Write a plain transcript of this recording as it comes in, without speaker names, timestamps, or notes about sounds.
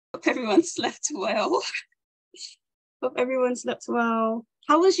Hope everyone slept well. Hope everyone slept well.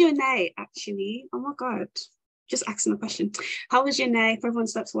 How was your night, actually? Oh my God. Just asking a question. How was your night? Hope everyone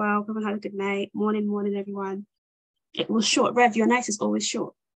slept well. Hope everyone had a good night. Morning, everyone. It was short. Rev, your night is always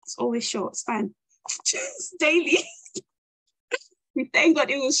short. It's always short. It's fine. It's daily. We thank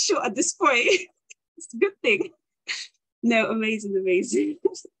God it was short at this point. It's a good thing. No, amazing.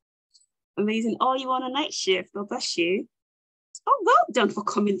 Amazing. Oh, you on a night shift? Oh, bless you. Oh, well done for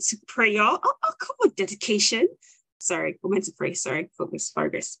coming to prayer. Oh, come on, dedication. Sorry, we're meant to pray. Sorry, focus.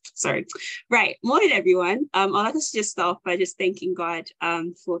 Sorry. Right. Morning, everyone. I'd like us to just start off by just thanking God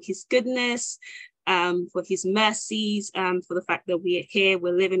for his goodness, for his mercies, for the fact that we are here,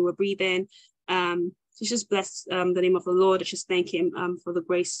 we're living, we're breathing. So just bless the name of the Lord. Just thank him for the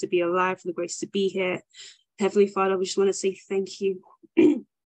grace to be alive, for the grace to be here. Heavenly Father, we just want to say thank you.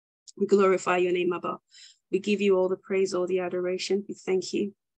 We glorify your name, Abba. We give you all the praise, all the adoration. We thank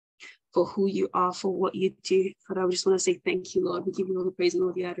you for who you are, for what you do. Father, we just want to say thank you, Lord. We give you all the praise and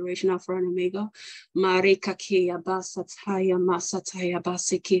all the adoration, Alpha and Omega. Marekakeya basataya masataya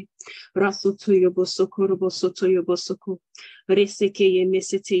baseke. Rasutuyo bosokoro bosotoyo bosoko. Resekeye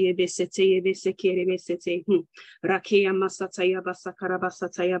meseteye beseteye besekere besete. Rakeya masataya basakara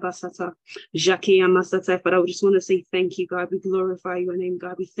basataya basata. Jakeya masataya. Father, we just want to say thank you, God. We glorify your name,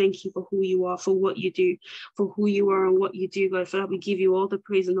 God. We thank you for who you are, for what you do, for who you are and what you do, God. Father, we give you all the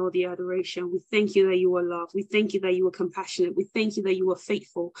praise and all the adoration. We thank you that you are love. We thank you that you are compassionate. We thank you that you are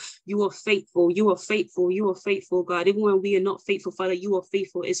faithful. You are faithful. You are faithful. You are faithful, God. Even when we are not faithful, Father, you are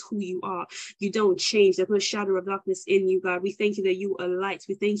faithful. It's who you are. You don't change. There's no shadow of darkness in you, God. We thank you that you are light.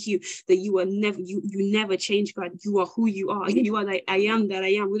 We thank you that you are never, you never change, God. You are who you are. You are like I am that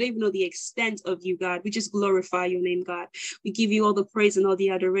I am. We don't even know the extent of you, God. We just glorify your name, God. We give you all the praise and all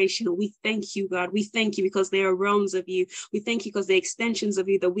the adoration. We thank you, God. We thank you because there are realms of you. We thank you because the extensions of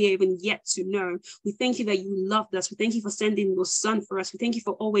you that we are even yet to know. We thank you that you loved us. We thank you for sending your son for us. We thank you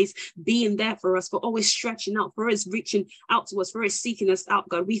for always being there for us, for always stretching out, for us reaching out to us, for us seeking us out,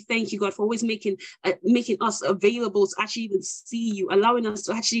 God. We thank you, God, for always making us available to actually even see you, allowing us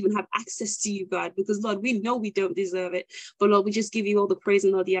to actually even have access to you, God, because Lord, we know we don't deserve it, but Lord, we just give you all the praise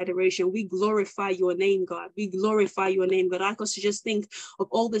and all the adoration. We glorify your name, God. We glorify your name, God. I like us to just think of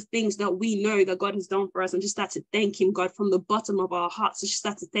all the things that we know that God has done for us and just start to thank him, God, from the bottom of our hearts. Let's just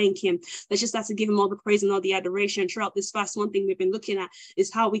start to thank him. Let's just start to give him all the praise and all the adoration. Throughout this fast, one thing we've been looking at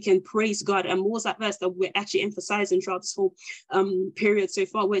is how we can praise God. And what was that verse that we're actually emphasizing throughout this whole period so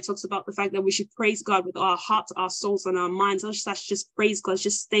far, where it talks about the fact that we should praise God with our hearts, our souls, and our minds. Let's just praise God. Let's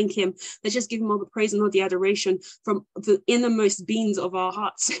just thank him. Let's just give him all the praise and all the adoration from the innermost beings of our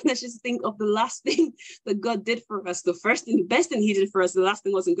hearts. Let's just think of the last thing that God did for us. The first thing, the best thing he did for us. The last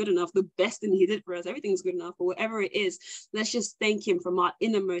thing wasn't good enough. The best thing he did for us, everything's good enough. But whatever it is, let's just thank him from our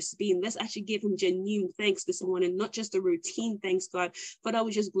innermost being. Let's actually give him genuine thanks this morning, not just a routine thanks, God, but I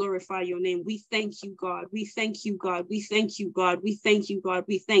would just glorify your name. We thank you, God. We thank you, God. We thank you, God. We thank you, God.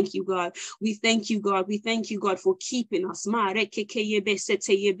 We thank you, God. We thank you, God. We thank you, God, for keeping us.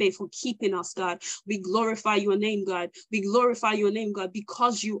 For keeping us, God. We glorify your name, God. We glorify your name, God,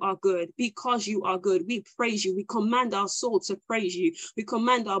 because you are good. Because you are good. We praise you. We command our soul to praise you. We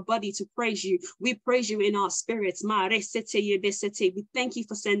command our body to praise you. We praise you in our spirits. We thank you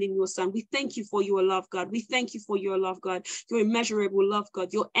for sending your son. We thank you for your love, God. We thank you for your love, God. Your immeasurable love,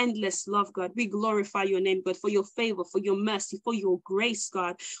 God. Your endless love, God. We glorify your name, God, for your favor, for your mercy, for your grace,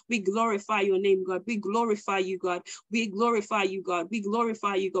 God. We glorify your name, God. We glorify you, God. We glorify you, God. We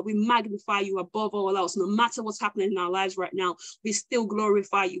glorify you, God. We magnify you above all else. No matter what's happening in our lives right now, we still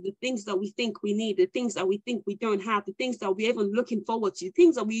glorify you. The things that we think we need, the things that we think we don't have, the things that we're even looking forward to,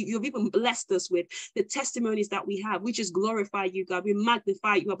 things that you've even blessed us with, the testimonies that we have, we just glorify you, God. We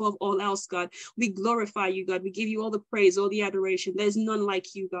magnify you above all else, God. We glorify you, God. We give you all the praise, all the adoration. There's none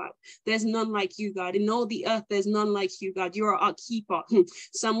like you, God. There's none like you, God. In all the earth, there's none like you, God. You are our keeper.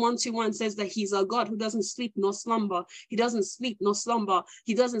 Psalm 121 says that he's a God who doesn't sleep nor slumber. He doesn't sleep nor slumber.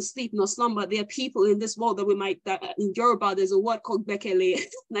 He doesn't sleep nor slumber. There are people in this world that in Yoruba, there's a word called bekele.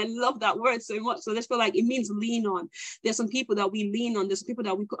 And I love that word so much. So I just feel like it means lean on. There's some people that we lean on. There's people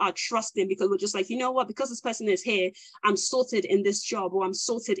that we put our trust in because we're just like, you know what? Because this person is here, I'm sorted in this job, or I'm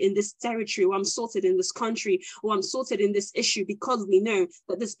sorted in this territory, or I'm sorted in this country, or I'm sorted in this issue, because we know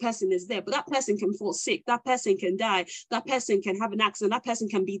that this person is there. But that person can fall sick. That person can die. That person can have an accident. That person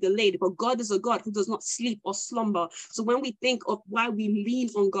can be delayed. But God is a God who does not sleep or slumber. So when we think of why we lean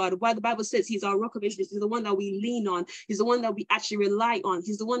on God, why the Bible says he's our rock of ages, he's the one that we lean on. He's the one that we actually rely on.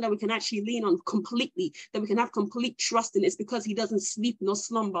 He's the one that we can actually lean on completely, that we can have complete trust in. It's because he doesn't sleep nor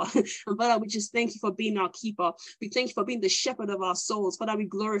slumber. And Father, we just thank you for being our keeper. We thank you for being the shepherd of our souls. Father, we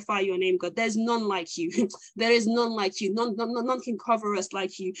glorify your name, God. There's none like you. There is none like you. None can cover us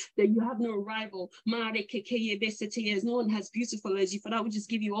like you. That you have no rival. No one has beautiful as you. For that, we just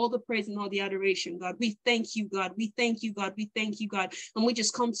give you all the praise and all the adoration, God. We thank you, God. We thank you, God. We thank you, God. And we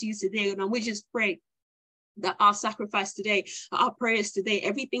just come to you today, and we just pray that our sacrifice today, our prayers today,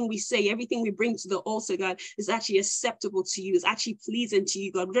 everything we say, everything we bring to the altar, God, is actually acceptable to you, is actually pleasing to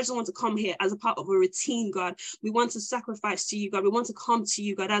you, God. We just want to come here as a part of a routine, God. We want to sacrifice to you, God. We want to come to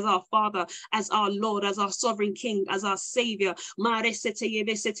you, God, as our Father, as our Lord, as our sovereign King, as our Savior,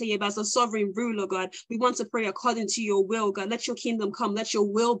 as a sovereign ruler, God. We want to pray according to your will, God. Let your kingdom come. Let your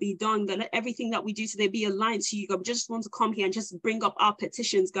will be done, God. Let everything that we do today be aligned to you, God. We just want to come here and just bring up our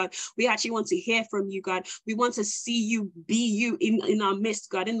petitions, God. We actually want to hear from you, God. We want to see you, be you in our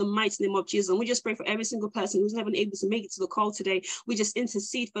midst, God, in the mighty name of Jesus. And we just pray for every single person who's never been able to make it to the call today. We just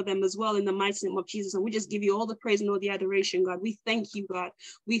intercede for them as well in the mighty name of Jesus. And we just give you all the praise and all the adoration, God. We thank you, God.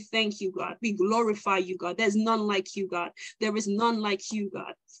 We thank you, God. We glorify you, God. There's none like you, God. There is none like you,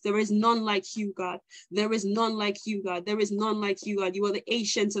 God. There is none like you, God. There is none like you, God. There is none like you, God. You are the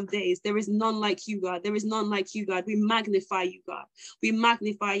ancient of days. There is none like you, God. There is none like you, God. We magnify you, God. We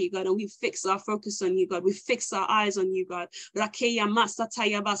magnify you, God, and we fix our focus on you, God. We fix our eyes on you, God. We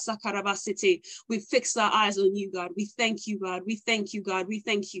fix our eyes on you, God. We thank you, God. We thank you, God. We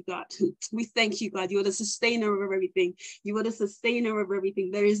thank you, God. We thank you, God. You are the sustainer of everything. You are the sustainer of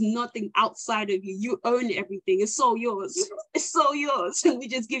everything. There is nothing outside of you. You own everything. It's all yours. It's all yours. And we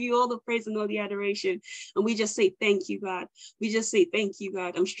just give you all the praise and all the adoration. And we just say thank you, God. We just say thank you,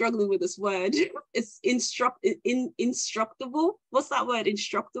 God. I'm struggling with this word. It's instructable. What's that word?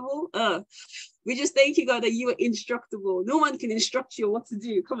 Instructable? We just thank you, God, that you are instructable. No one can instruct you what to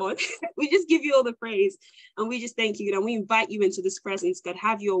do. Come on. We just give you all the praise. And we just thank you, God. And we invite you into this presence, God.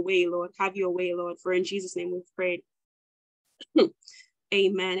 Have your way, Lord. Have your way, Lord. For in Jesus' name we've prayed.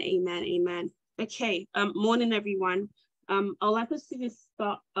 Amen, amen, amen. Okay, morning, everyone. I'd like us to just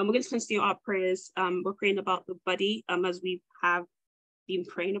start. We're going to continue our prayers. We're praying about the body, as we have been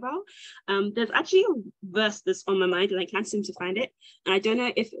praying about. There's actually a verse that's on my mind and I can't seem to find it. And I don't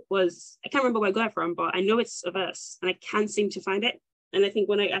know if it was, I can't remember where I got it from, but I know it's a verse and I can't seem to find it. And I think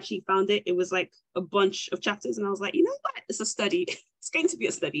when I actually found it, it was like a bunch of chapters. And I was like, you know what? It's a study. It's going to be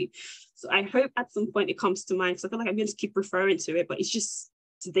a study. So I hope at some point it comes to mind. So I feel like I'm going to keep referring to it, but it's just,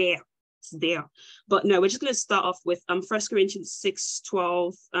 it's there. It's there. But no, we're just going to start off with 1 Corinthians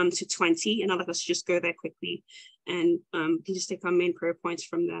 6:12 to 20. And I'd like us to just go there quickly. And we can just take our main prayer points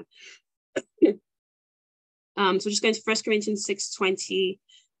from there. So we're just going to 1 Corinthians 6:20.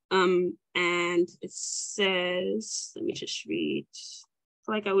 And it says, let me just read. I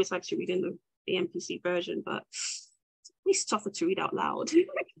feel like I always like to read in the MPC version, but it's at least tougher to read out loud.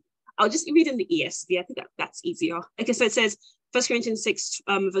 I'll just read in the ESV. I think that's easier. Okay, so it says, 1 Corinthians 6,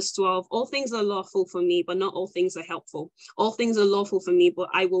 verse 12, all things are lawful for me, but not all things are helpful. All things are lawful for me, but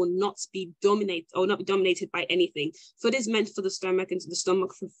I will not be dominated by anything. Food is meant for the stomach, and the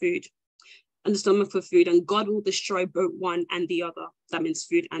stomach for food. And the stomach for food, and God will destroy both one and the other. That means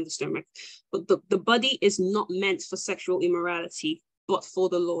food and the stomach. But the body is not meant for sexual immorality, but for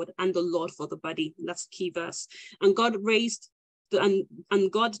the Lord, and the Lord for the body. That's the key verse. And God raised the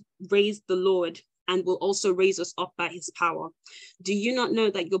Lord, and will also raise us up by his power. Do you not know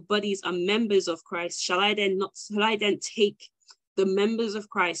that your bodies are members of Christ? Shall I then take the members of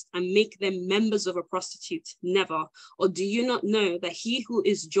Christ and make them members of a prostitute? Never. Or do you not know that he who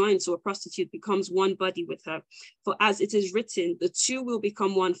is joined to a prostitute becomes one body with her? For as it is written, the two will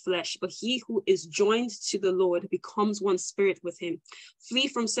become one flesh, but he who is joined to the Lord becomes one spirit with him. Flee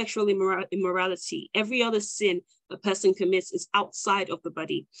from sexual immorality. Every other sin a person commits is outside of the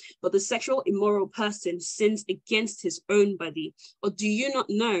body, but the sexual immoral person sins against his own body. Or do you not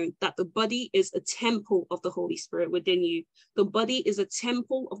know that the body is a temple of the Holy Spirit within you? The body is a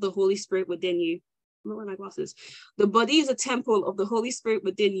temple of the Holy Spirit within you. I'm not wearing my glasses. The body is a temple of the Holy Spirit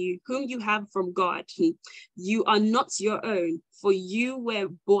within you, whom you have from God. You are not your own, for you were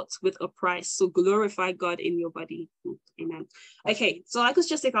bought with a price. So glorify God in your body. Amen. Okay, so I could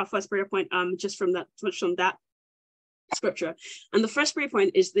just take our first prayer point just from that scripture. And the first prayer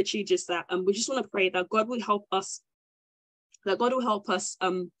point is literally just that we just want to pray that God will help us, God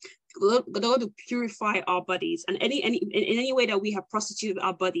will purify our bodies, and in any way that we have prostituted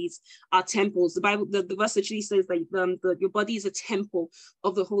our bodies, our temples. The Bible, the verse literally says that your body is a temple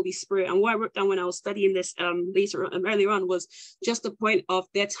of the Holy Spirit. And what I wrote down when I was studying this earlier on was just the point of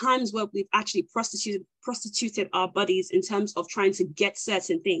there are times where we've actually prostituted prostituted our bodies in terms of trying to get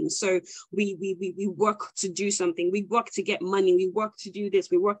certain things. So we work to do something, we work to get money, we work to do this,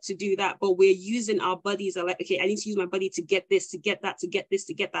 we work to do that, but we're using our bodies are like, okay, I need to use my body to get this, to get that, to get this,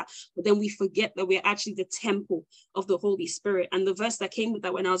 to get that. But then we forget that we're actually the temple of the Holy Spirit. And the verse that came with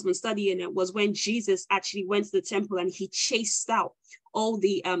that when I was been studying it was when Jesus actually went to the temple and he chased out all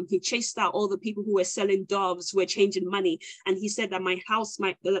the people who were selling doves, who were changing money, and he said that my house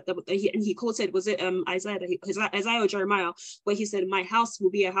might, and he quoted, was it Isaiah or Jeremiah, where he said, my house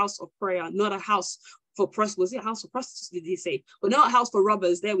will be a house of prayer, not a house for was it a house for prostitutes, did he say? But not a house for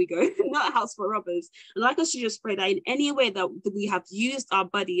robbers. There we go. Not a house for robbers. And like us to just pray that in any way that we have used our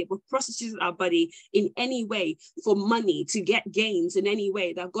body, we've prostituted our body in any way for money, to get gains in any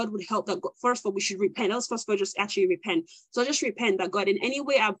way, that God would help, that God, first of all, we should repent. Let's first of all just actually repent. So just repent that God, in any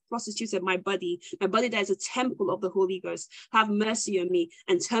way I've prostituted my body that is a temple of the Holy Ghost, have mercy on me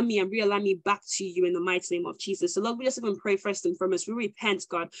and turn me and realign me back to you in the mighty name of Jesus. So Lord, we just even pray first and foremost, we repent,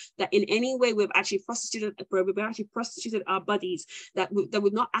 God, that in any way we've actually prostituted our bodies, that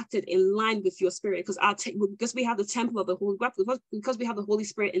we've not acted in line with your spirit, because we have the temple of the Holy, because we have the Holy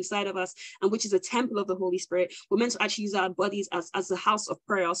Spirit inside of us, and which is a temple of the Holy Spirit. We're meant to actually use our bodies as a house of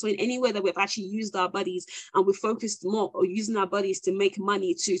prayer. So in any way that we've actually used our bodies and we focused more on using our bodies to make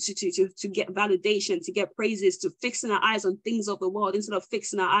money, to get validation, to get praises, to fixing our eyes on things of the world instead of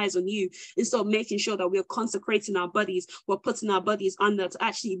fixing our eyes on you, instead of making sure that we're consecrating our bodies, we're putting our bodies under to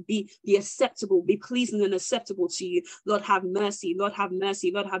actually be acceptable, be pleasing and acceptable to you. Lord, have mercy. Lord, have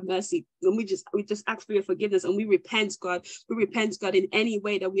mercy. Lord, have mercy. And we just ask for your forgiveness, and we repent, God. We repent, God, in any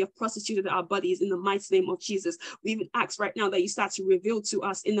way that we have prostituted our bodies in the mighty name of Jesus. We even ask right now that you start to reveal to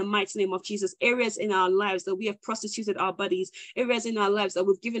us in the mighty name of Jesus areas in our lives that we have prostituted our bodies, areas in our lives that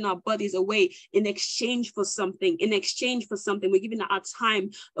we've given our bodies away in exchange for something. We're giving our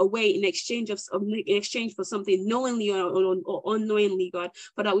time away in exchange for something, knowingly or unknowingly, God.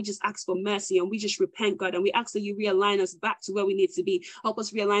 But that we just ask for mercy, and we just repent, God, and we ask that you realign us back to where we need to be. Help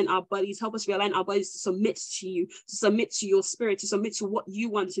us realign our bodies. Help us realign our bodies to submit to you, to submit to your spirit, to submit to what you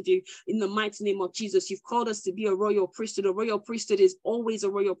want to do in the mighty name of Jesus. You've called us to be a royal priesthood. A royal priesthood is always a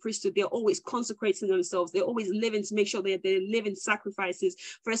royal priesthood. They're always consecrating themselves. They're always living to make sure they're living sacrifices.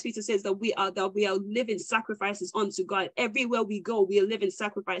 First Peter says that we are living sacrifices unto God. Everywhere we go, we are living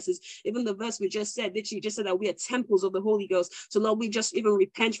sacrifices. Even the verse we just said, literally just said that we are temples of the Holy Ghost. So Lord, we just even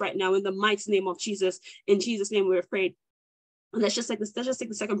repent right now in the mighty name of Jesus. In Jesus' name we're afraid. And let's just take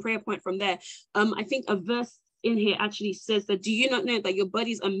the second prayer point from there. I think a verse in here actually says that, do you not know that your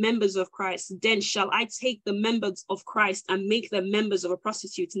bodies are members of Christ? Then shall I take the members of Christ and make them members of a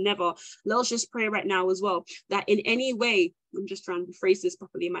prostitute? Never. Let's just pray right now as well, that in any way, I'm just trying to phrase this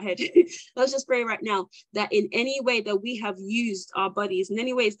properly in my head. Let's just pray right now that in any way that we have used our bodies, in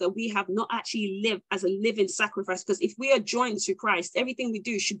any ways that we have not actually lived as a living sacrifice, because if we are joined to Christ, everything we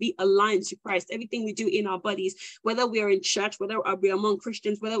do should be aligned to Christ. Everything we do in our bodies, whether we are in church, whether we are among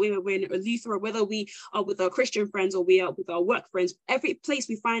Christians, whether we're in a Luther, or whether we are with our Christian friends, or we are with our work friends, every place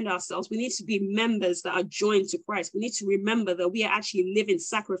we find ourselves, we need to be members that are joined to Christ. We need to remember that we are actually living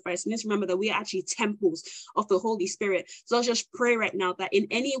sacrifice. We need to remember that we are actually temples of the Holy Spirit. So just pray right now that in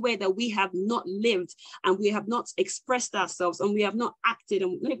any way that we have not lived and we have not expressed ourselves and we have not acted,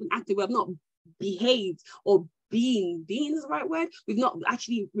 and not even acted, we have not behaved or being is the right word, we've not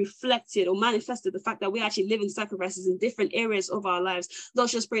actually reflected or manifested the fact that we actually live in sacrifices in different areas of our lives.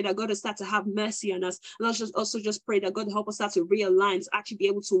 Let's just pray that God will start to have mercy on us. Let's just also just pray that God will help us start to realign, to actually be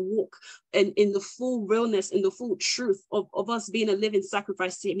able to walk in the full realness, in the full truth of us being a living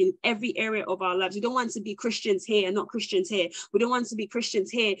sacrifice to Him in every area of our lives. We don't want to be Christians here and not Christians here. We don't want to be Christians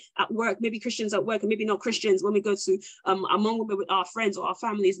here at work, maybe Christians at work, and maybe not Christians when we go to among with our friends or our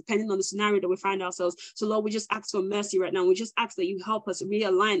families, depending on the scenario that we find ourselves. So Lord, we just ask for mercy right now. We just ask that you help us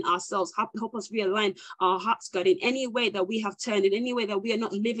realign ourselves, help us realign our hearts, God, in any way that we have turned, in any way that we are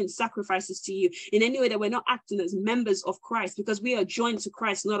not living sacrifices to you, in any way that we're not acting as members of Christ, because we are joined to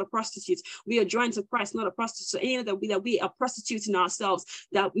Christ, not a prostitute. We are joined to Christ, not a prostitute. So any way that we are prostituting ourselves,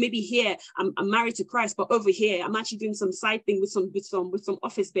 that maybe here I'm married to Christ, but over here I'm actually doing some side thing with some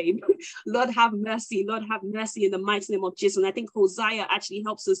office babe. Lord, have mercy. Lord, have mercy in the mighty name of Jesus. And I think Hosea actually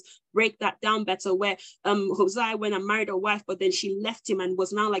helps us break that down better, where Hosea went and married a wife, but then she left him and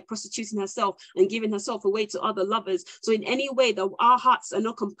was now like prostituting herself and giving herself away to other lovers. So in any way that our hearts are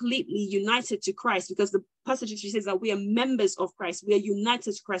not completely united to Christ, because Pastor Chichi says that we are members of Christ. We are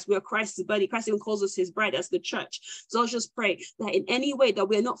united to Christ. We are Christ's body. Christ even calls us his bride as the church. So let's just pray that in any way that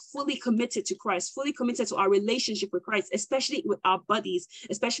we're not fully committed to Christ, fully committed to our relationship with Christ, especially with our bodies,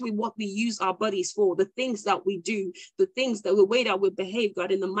 especially what we use our bodies for, the things that we do, the way that we behave,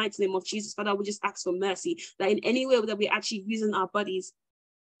 God, in the mighty name of Jesus. Father, we just ask for mercy that in any way that we're actually using our bodies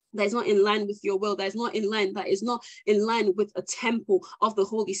that is not in line with your will, that is not in line with a temple of the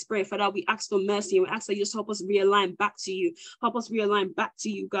Holy Spirit. Father, we ask for mercy and we ask that you just help us realign back to you. Help us realign back to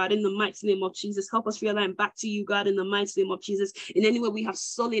you, God, in the mighty name of Jesus. Help us realign back to you, God, in the mighty name of Jesus. In any way we have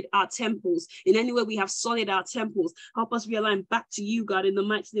solid our temples, help us realign back to you, God, in the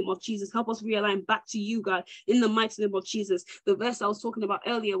mighty name of Jesus. Help us realign back to you, God, in the mighty name of Jesus. The verse I was talking about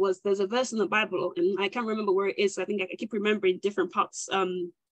earlier there's a verse in the Bible, and I can't remember where it is. So I think I keep remembering different parts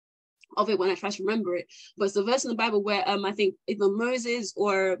of it when I try to remember it, but it's the verse in the Bible where I think either Moses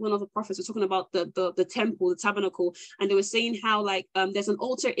or one of the prophets were talking about the temple, the tabernacle, and they were saying how like there's an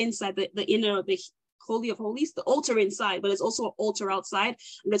altar inside the inner, the Holy of Holies, the altar inside, but there's also an altar outside.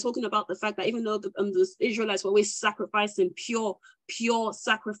 And they're talking about the fact that even though the Israelites were always sacrificing pure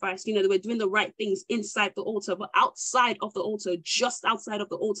sacrifice, they were doing the right things inside the altar, but outside of the altar, just outside of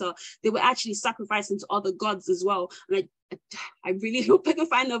the altar, they were actually sacrificing to other gods as well. And I really hope I can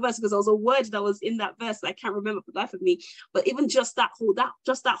find the verse, because there was a word that was in that verse that I can't remember for the life of me. But even just that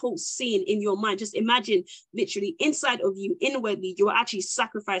whole scene in your mind, just imagine literally inside of you, inwardly, you are actually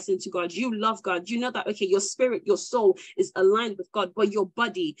sacrificing to God. You love God. You know that, okay, your spirit, your soul is aligned with God, but your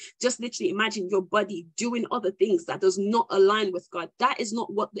body, just literally imagine your body doing other things that does not align with God. That is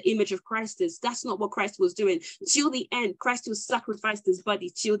not what the image of Christ is. That's not what Christ was doing. Till the end, Christ was sacrificed his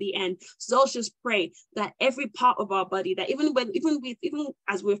body till the end. So let's just pray that every part of our body, that even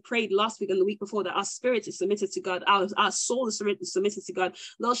as we've prayed last week and the week before, that our spirit is submitted to God, our soul is submitted to God.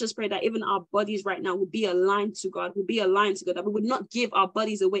 Let's just pray that even our bodies right now will be aligned to God, that we would not give our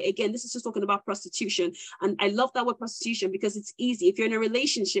bodies away. Again, this is just talking about prostitution. And I love that word prostitution because it's easy. If you're in a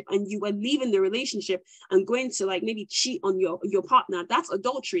relationship and you are leaving the relationship and going to like maybe cheat on your partner, that's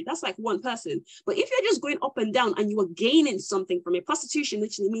adultery. That's like one person. But if you're just going up and down and you are gaining something from it, prostitution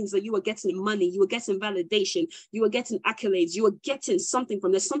literally means that you are getting money, you are getting validation, you are getting accolades, you are getting something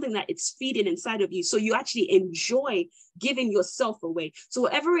from there's something that it's feeding inside of you. So you actually enjoy giving yourself away. So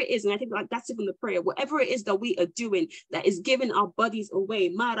whatever it is, and I think like that's even the prayer, whatever it is that we are doing that is giving our bodies away,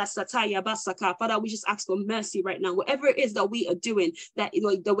 Mara Sataya Basaka, Father, we just ask for mercy right now. Whatever it is that we are doing that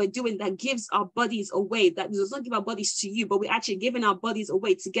we're doing that gives our bodies away, that does not give our bodies to you, but we're actually giving our bodies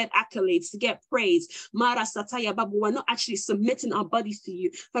away to get accolades, to get praise. Mara Sataya Babu, we're not actually submitting our bodies to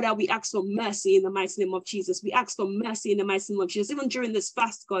you. Father, we ask for mercy in the mighty name of Jesus. We ask for mercy in the mighty name of Jesus. Even during this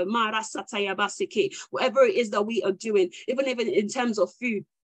fast, God, Mara Sataya Basike, whatever it is that we are doing, even in terms of food,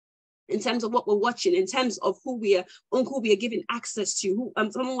 in terms of what we're watching, in terms of who we are giving access to.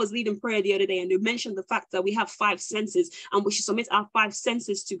 Someone was leading prayer the other day and they mentioned the fact that we have 5 senses and we should submit our 5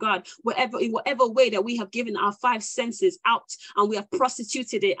 senses to God. In whatever way that we have given our 5 senses out and we have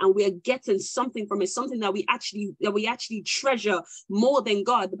prostituted it and we are getting something from it, something that we actually treasure more than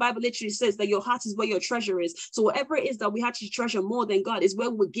God. The Bible literally says that your heart is where your treasure is. So whatever it is that we actually treasure more than God is where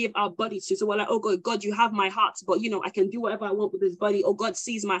we give our body to. So we're like, oh God, you have my heart, but I can do whatever I want with this body. Oh, God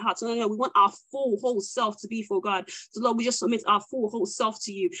sees my heart. So no, we want our full whole self to be for God. So Lord, we just submit our full whole self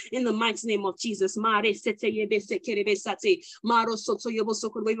to you in the mighty name of Jesus. Even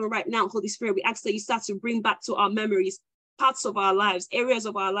right now, Holy Spirit, we ask that you start to bring back to our memories parts of our lives, areas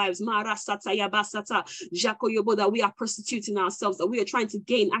of our lives, that we are prostituting ourselves, that we are trying to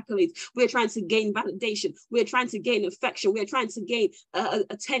gain accolades, we are trying to gain validation, we are trying to gain affection, we are trying to gain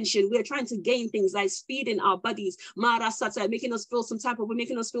attention, we are trying to gain things that is feeding our bodies, making us feel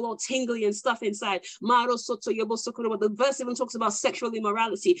making us feel all tingly and stuff inside. The verse even talks about sexual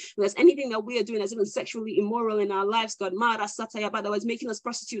immorality. If there's anything that we are doing that's even sexually immoral in our lives, God, that was making us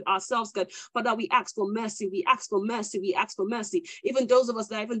prostitute ourselves, God. Father, we ask for mercy, we ask for mercy, we ask for mercy. Even those of us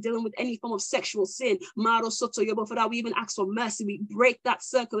that are even dealing with any form of sexual sin, Father, we even ask for mercy. We break that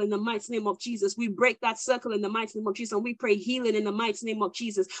circle in the mighty name of Jesus. We break that circle in the mighty name of Jesus, and we pray healing in the mighty name of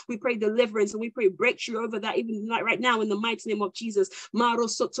Jesus. We pray deliverance and we pray breakthrough over that even right now in the mighty name of Jesus.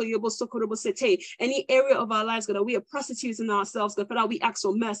 Any area of our lives, God, that we are prostituting ourselves, God, Father, we ask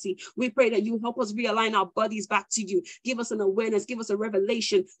for mercy. We pray that you help us realign our bodies back to you. Give us an awareness, give us a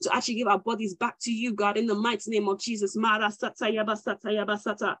revelation to actually give our bodies back to you, God, in the mighty name of Jesus.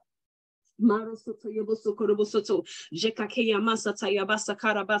 Maro soto yobo sokorobo soto. Jekakeya masata yabasa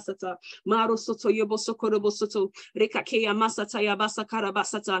karabasata. Maro soto yobo sokorobo soto. Rekakeya masata yabasa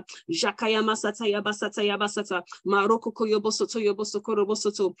karabasata. Jakaya masata yabasata yabasata. Maroko koyobo soto yobo sokorobo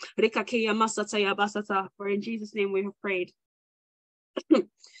soto. Rekakeya masata yabasata. For in Jesus' name we have prayed.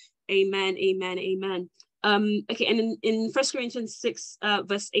 Amen, amen, amen. Okay, and in 1 Corinthians 6,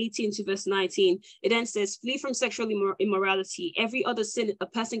 verse 18 to verse 19, it then says, flee from sexual immorality. Every other sin a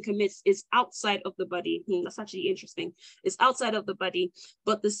person commits is outside of the body. That's actually interesting. It's outside of the body,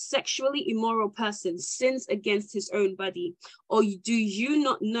 but the sexually immoral person sins against his own body. Or do you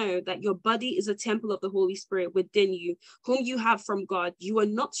not know that your body is a temple of the Holy Spirit within you, whom you have from God? You are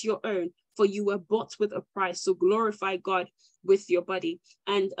not your own, for you were bought with a price. So glorify God with your body.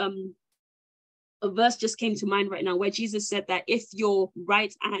 And a verse just came to mind right now where Jesus said that if your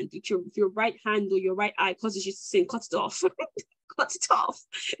right hand, if your right hand or your right eye causes you to sin, cut it off. Cut it off.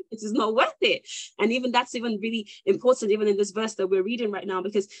 It is not worth it. And even that's even really important, even in this verse that we're reading right now,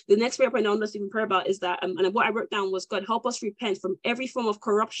 because the next prayer point I want us to even pray about is that, and what I wrote down was, God, help us repent from every form of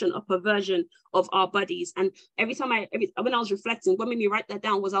corruption or perversion of our bodies. And when I was reflecting, what made me write that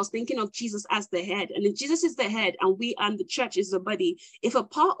down was I was thinking of Jesus as the head. And if Jesus is the head and the church is the body, if a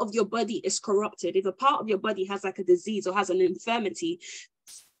part of your body is corrupted, if a part of your body has like a disease or has an infirmity,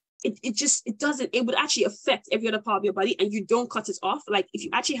 it would actually affect every other part of your body, and you don't cut it off. Like if you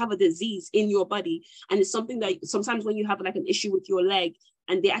actually have a disease in your body, and it's something that sometimes when you have like an issue with your leg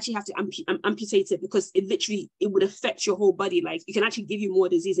and they actually have to amputate it because it would affect your whole body. Like you can actually give you more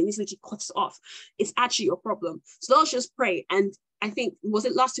disease and you literally cut it off. It's actually a problem. So let's just pray. And I think, was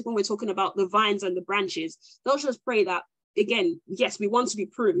it last week when we were talking about the vines and the branches? Let's just pray that, again, yes, we want to be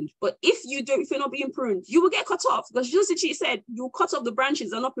pruned, but if you're not being pruned, you will get cut off, because just as she said, you'll cut off the branches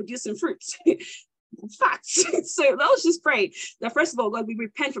that are not producing fruits. Facts. So let's just pray that, first of all, God, we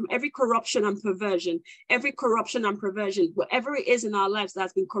repent from every corruption and perversion, whatever it is in our lives that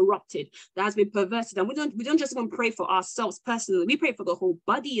has been corrupted, that has been perverted. And we don't just even pray for ourselves personally. We pray for the whole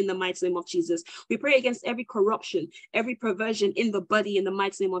body in the mighty name of Jesus. We pray against every corruption, every perversion in the body in the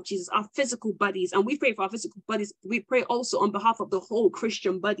mighty name of Jesus, our physical bodies. And we pray for our physical bodies. We pray also on behalf of the whole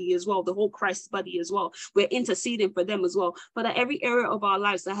Christian body as well, the whole Christ body as well. We're interceding for them as well. But that every area of our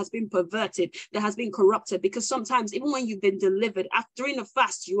lives that has been perverted, that has been corrupted, because sometimes even when you've been delivered, during the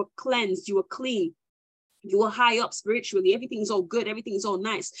fast, you were cleansed, you were clean, you were high up spiritually, everything's all good, everything's all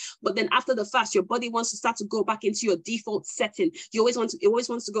nice. But then after the fast, your body wants to start to go back into your default setting. It always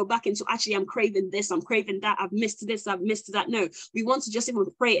wants to go back into, actually, I'm craving this, I'm craving that, I've missed this, I've missed that. No, we want to just even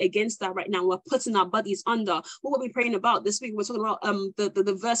pray against that right now. We're putting our bodies under. What were we praying about this week? We're talking about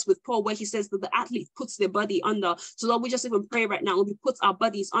the verse with Paul where he says that the athlete puts their body under. So Lord, we just even pray right now and we put our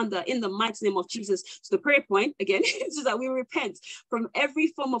bodies under in the mighty name of Jesus. So the prayer point, again, is that we repent from every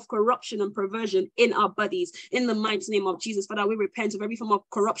form of corruption and perversion in our bodies. In the mighty name of Jesus, Father, we repent of every form of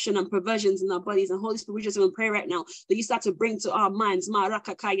corruption and perversions in our bodies. And Holy Spirit, we just even pray right now that you start to bring to our minds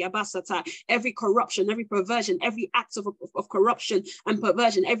every corruption, every perversion, every act of corruption and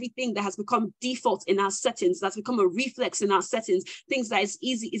perversion, everything that has become default in our settings, that's become a reflex in our settings, things that is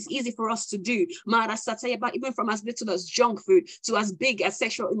easy for us to do. But even from as little as junk food to as big as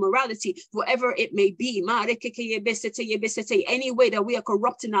sexual immorality, whatever it may be, any way that we are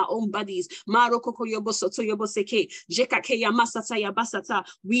corrupting our own bodies,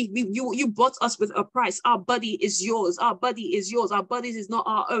 you bought us with a price. Our body is yours. Our body is yours. Our bodies is not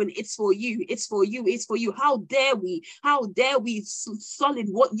our own. It's for you. It's for you. It's for you. How dare we solid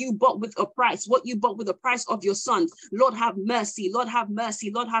what you bought with a price, what you bought with the price of your son. Lord, have mercy. Lord, have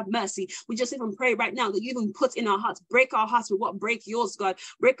mercy. Lord, have mercy. We just even pray right now that you even put in our hearts, break our hearts with what break yours, God.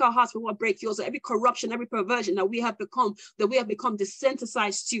 Break our hearts with what break yours. Every corruption, every perversion that we have become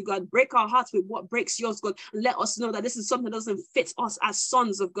desensitized to, God. Break our hearts with what breaks yours, God, and let us know that this is something that doesn't fit us as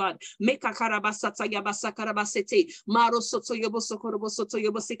sons of God. You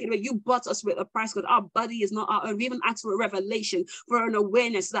bought us with a price, God. Our body is not our own. We even ask for a revelation, for an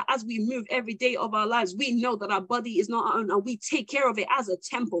awareness that as we move every day of our lives, we know that our body is not our own and we take care of it as a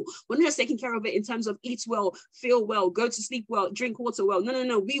temple. We're not just taking care of it in terms of eat well, feel well, go to sleep well, drink water well.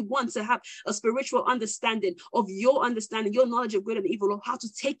 No. We want to have a spiritual understanding, your knowledge of good and evil, of how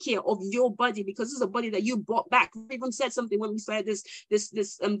to take care of your body, because this is a body that you bought back. We even said something when we started this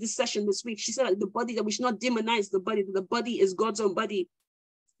session this week. She said, like, the body, that we should not demonize the body, that the body is God's own body.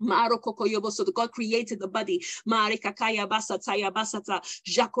 So God created the body.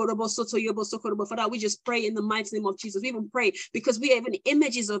 Father, we just pray in the mighty name of Jesus. We even pray because we are even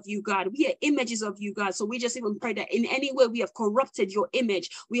images of you, God. We are images of you, God. So we just even pray that in any way we have corrupted your image,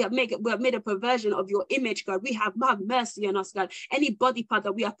 we have made a perversion of your image, God. We have mercy on us, God. Any body part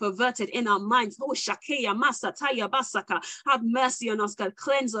that we have perverted in our minds, oh Shakeya Masataya Basaka, have mercy on us, God.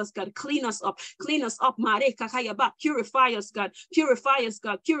 Cleanse us, God. Clean us up, purify us, God. Purify us,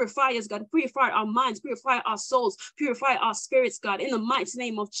 God. Purify us, God. Purify our minds, purify our souls, purify our spirits, God, in the mighty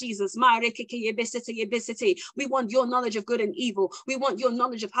name of Jesus. We want your knowledge of good and evil. We want your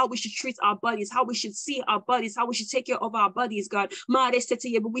knowledge of how we should treat our bodies, how we should see our bodies, how we should take care of our bodies, God. But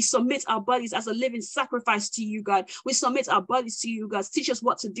we submit our bodies as a living sacrifice to you, God. We submit our bodies to you, God. Teach us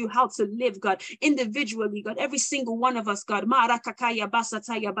what to do, how to live, God, individually, God. Every single one of us, God.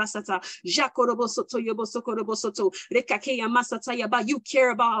 You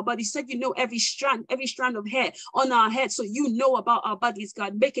care about our bodies. You said you know every strand of hair on our head, so you know about our bodies,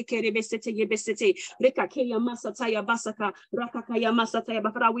 God.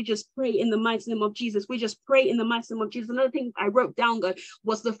 Father, we just pray in the mighty name of Jesus. We just pray in the mighty name of Jesus. Another thing I wrote down, God,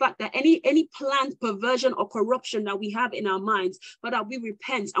 was the fact that any planned perversion or corruption that we have in our minds, Father, we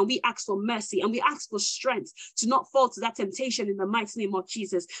repent and we ask for mercy and we ask for strength to not fall to that temptation in the mighty name of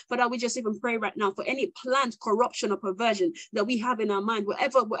Jesus. Father, we just even pray right now for any planned corruption or perversion that we have in our mind,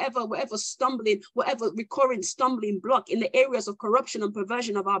 whatever stumbling, whatever recurring stumbling block in the areas of corruption and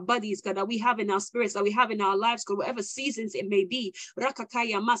perversion of our bodies, God, that we have in our spirits, that we have in our lives, God, whatever seasons it may be, whatever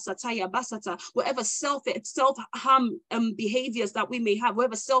self-harm behaviors that we may have,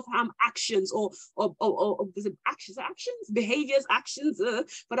 whatever self-harm actions or but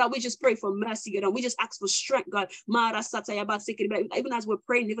we just pray for mercy, God, and we just ask for strength, God. Even as we're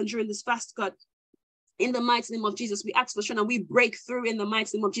praying, even during this fast, God, in the mighty name of Jesus, we ask for strength and we break through in the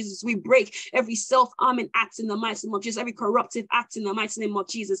mighty name of Jesus. We break every self-harming act in the mighty name of Jesus, every corruptive act in the mighty name of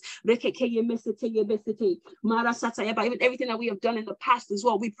Jesus. Even everything that we have done in the past as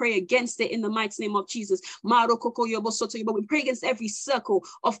well, we pray against it in the mighty name of Jesus. But we pray against every circle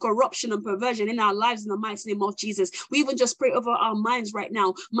of corruption and perversion in our lives in the mighty name of Jesus. We even just pray over our minds right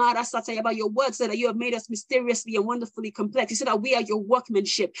now. Your word said that you have made us mysteriously and wonderfully complex. You said that we are your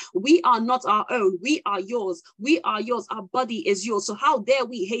workmanship. We are not our own. We are yours. We are yours. Our body is yours. So how dare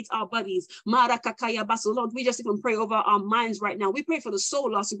we hate our bodies? Lord, we just even pray over our minds right now. We pray for the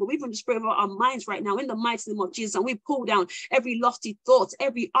soul last week, but we even just pray over our minds right now in the mighty name of Jesus. And we pull down every lofty thought,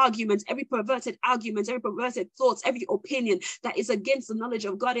 every argument, every perverted thoughts, every opinion that is against the knowledge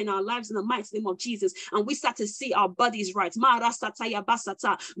of God in our lives in the mighty name of Jesus. And we start to see our bodies right. Beyond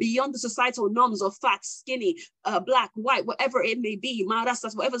the societal norms of fat, skinny, black, white, whatever it may be.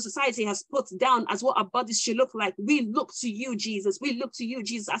 Whatever society has put down as what our bodies should look like. We look to you, Jesus. We look to you,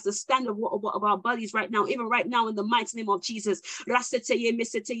 Jesus, as the standard of our bodies right now, even right now in the mighty name of Jesus. We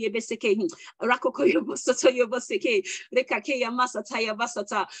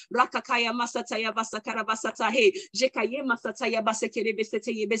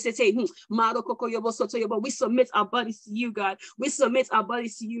submit our bodies to you, God. We submit our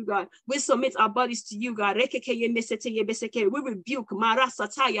bodies to you, God. We submit our bodies to you, God. We rebuke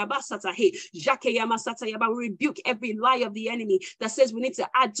we rebuke every lie of the enemy that says we need to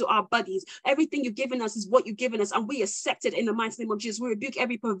add to our bodies. Everything you've given us is what you've given us, and we accept it in the mighty name of Jesus. We rebuke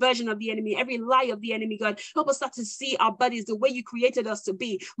every perversion of the enemy, every lie of the enemy, God. Help us start to see our bodies the way you created us to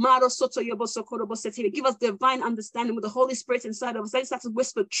be. Give us divine understanding with the Holy Spirit inside of us. Let's start to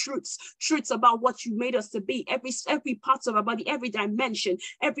whisper truths about what you made us to be. Every part of our body, every dimension,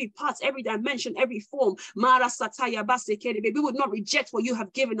 every form. We would not reject what you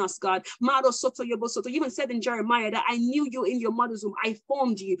have given us, God. You even said in Jeremiah that I knew you in your mother's womb. I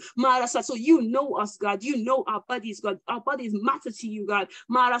formed you. So you know us, God. You know our bodies, God. Our bodies matter to you, God.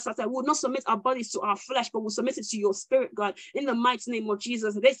 We will not submit our bodies to our flesh, but we'll submit it to your spirit, God. In the mighty name of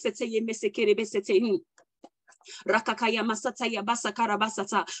Jesus. Rakakaya masataya basakara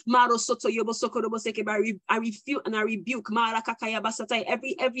basata maro soto yobo sokorobo seke. I refute and I rebuke marakakaya basataya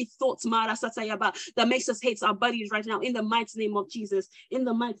every thought marasataya ba that makes us hate our bodies right now in the mighty name of Jesus. In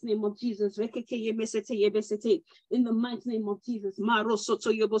the mighty name of Jesus. Rekekeye mesete yebesete. In the mighty name of Jesus. Maro soto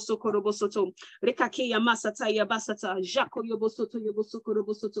yobo sokorobo soto. Rekakaya masataya basata jako yobo soto yobo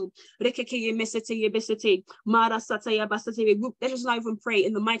sokorobo soto. Rekekeye mesete yebesete marasataya basate. Let us not even pray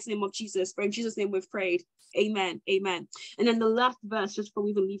in the mighty name of Jesus. For in Jesus' name we've prayed. Amen. Amen. Amen. And then the last verse, just before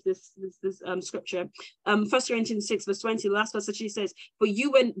we even leave this scripture, 1 Corinthians 6, verse 20, the last verse actually says, for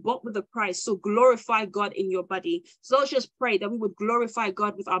you were bought with a price, so glorify God in your body. So let's just pray that we would glorify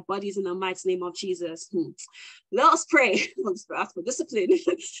God with our bodies in the mighty name of Jesus. Let us pray. Ask for discipline.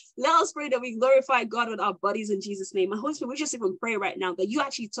 Let us pray that we glorify God with our bodies in Jesus' name. And Holy Spirit, we just even pray right now that you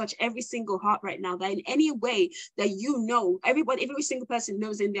actually touch every single heart right now, that in any way that you know, every single person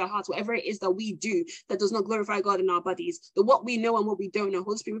knows in their hearts, whatever it is that we do that does not glorify God in our bodies, the what we know and what we don't know.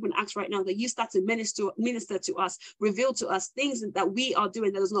 Holy Spirit, we can ask right now that you start to minister to us, reveal to us things that we are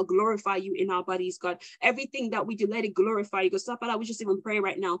doing that does not glorify you in our bodies, God. Everything that we do, let it glorify you. God, stop that. We just even pray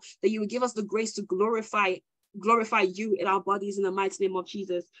right now that you would give us the grace to glorify you in our bodies in the mighty name of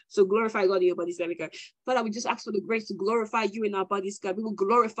Jesus. So glorify God in your bodies. There we go. Father, we just ask for the grace to glorify you in our bodies, God. We will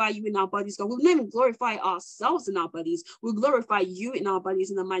glorify you in our bodies, God. We'll not even glorify ourselves in our bodies. We'll glorify you in our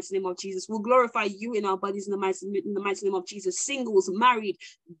bodies in the mighty name of Jesus. We'll glorify you in our bodies in the mighty name of Jesus. Singles, married,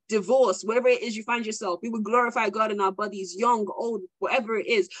 divorced, wherever it is you find yourself, we will glorify God in our bodies, young, old, whatever it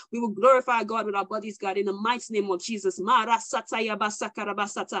is. We will glorify God with our bodies, God, in the mighty name of Jesus. We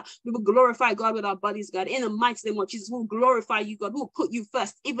will glorify God with our bodies, God, in the mighty name of Jesus. We'll glorify you, God. We'll put you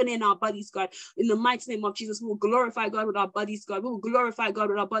first, even in our bodies, God. In the mighty name of Jesus, we will glorify God with our bodies, God. We will glorify God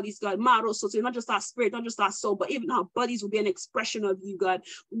with our bodies, God. Not just our spirit, not just our soul, but even our bodies will be an expression of you, God.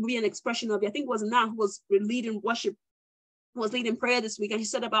 Will be an expression of you. I think it was Nah who was leading worship, was leading prayer this week, and she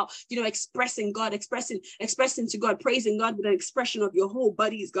said about, expressing God, expressing to God, praising God with an expression of your whole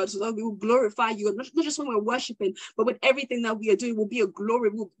bodies, God, so that we will glorify you, not just when we're worshiping, but with everything that we are doing will be a glory,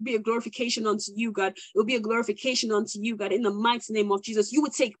 will be a glorification unto you, God. It will be a glorification unto you, God, in the mighty name of Jesus. You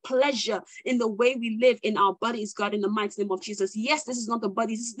would take pleasure in the way we live in our bodies, God, in the mighty name of Jesus. Yes, this is not the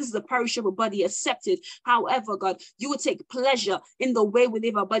body, this is a perishable body, accepted. However, God, you would take pleasure in the way we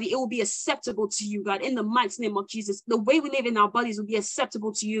live our body. It will be acceptable to you, God, in the mighty name of Jesus. The way we live in our bodies will be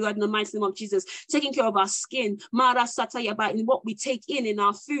acceptable to you, God, in the mighty name of Jesus. Taking care of our skin, Mara Satayaba, in what we take in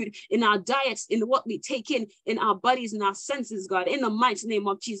our food, in our diets, in what we take in our bodies, in our senses, God, in the mighty name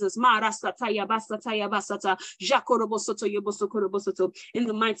of Jesus. Mara Satayaba Satayaba Sata, Jakorobo Soto Yobosokorobo Soto, in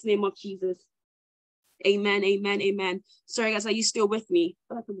the mighty name of Jesus. Amen, amen, amen. Sorry, guys, are you still with me?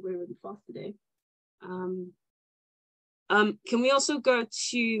 I feel like I'm going really fast today. Can we also go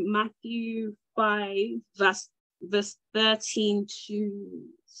to Matthew 5, verse 13 to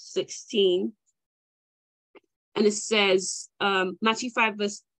 16, and it says, Matthew 5,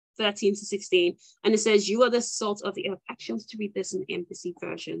 verse 13 to 16, and it says, you are the salt of the earth. Actually, I want to read this in the Empathy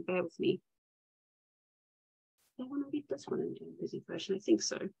version. Bear with me. I want to read this one in the Empathy version. I think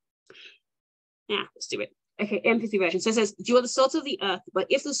so. Yeah, let's do it. Okay, Empathy version. So it says, you are the salt of the earth, but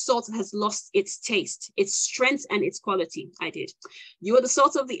if the salt has lost its taste, its strength, and its quality, I did. You are the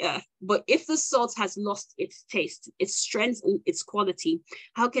salt of the earth, but if the salt has lost its taste, its strength, and its quality,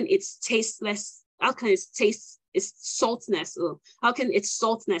 how can its saltness, or how can its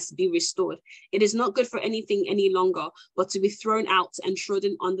saltness be restored? It is not good for anything any longer, but to be thrown out and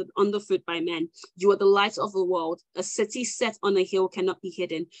trodden underfoot by men. You are the light of the world. A city set on a hill cannot be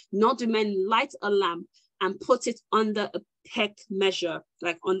hidden. Nor do men light a lamp and put it under a peck measure,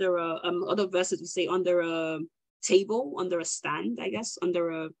 like under other verses we say under a table, under a stand, I guess,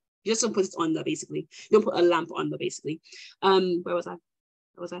 you just don't put it under, basically. You don't put a lamp under, basically. Where was I?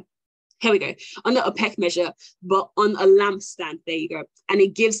 Here we go. Under a peck measure, but on a lampstand. There you go. And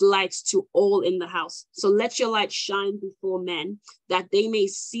it gives light to all in the house. So let your light shine before men, that they may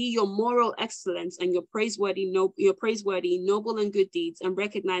see your moral excellence and your praiseworthy, noble and good deeds, and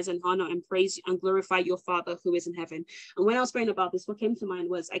recognize and honor and praise and glorify your Father who is in heaven. And when I was praying about this, what came to mind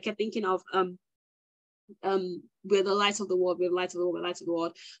was I kept thinking of we're the light of the world, we're the light of the world, we're the light of the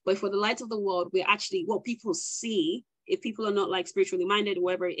world. But for the light of the world, we're actually what people see. If people are not like spiritually minded,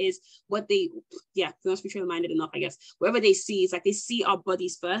 whatever it is, if they're not spiritually minded enough, I guess, whatever they see is like they see our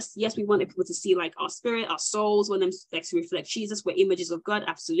bodies first. Yes, we want people to see like our spirit, our souls, want them to reflect Jesus. We're images of God,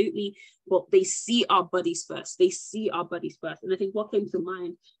 absolutely. But they see our bodies first. They see our bodies first. And I think what came to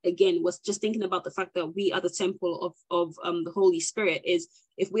mind again was just thinking about the fact that we are the temple of the Holy Spirit. Is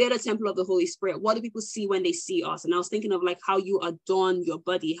if we are the temple of the Holy Spirit, what do people see when they see us? And I was thinking of like how you adorn your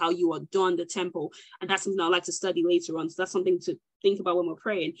body, how you adorn the temple. And that's something I'd like to study later on. So that's something to think about when we're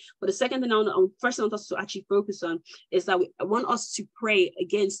praying. But the second thing first thing I want us to actually focus on is that I want us to pray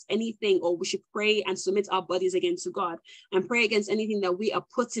against anything, or we should pray and submit our bodies again to God, and pray against anything that we are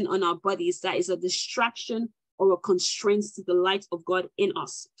putting on our bodies that is a distraction or a constraint to the light of God in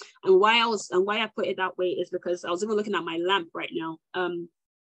us. And why I put it that way is because I was even looking at my lamp right now.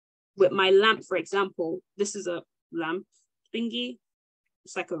 With my lamp, for example, this is a lamp thingy.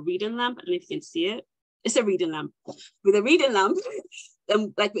 It's like a reading lamp. I don't know if you can see it. it's a reading lamp. With a reading lamp,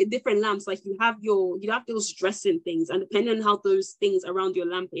 like with different lamps, like you have those dressing things, and depending on how those things around your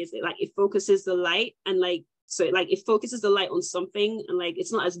lamp is, it focuses the light, and like so like it focuses the light on something, and like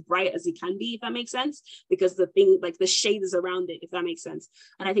it's not as bright as it can be, if that makes sense, because the thing, like the shade is around it, if that makes sense.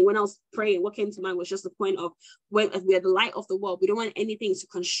 And I think when I was praying, what came to mind was just the point of when we are the light of the world, we don't want anything to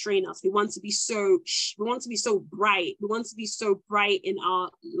constrain us. We want to be so bright. We want to be so bright in our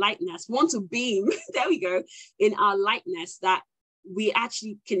lightness. We want to beam, there we go, in our lightness, that we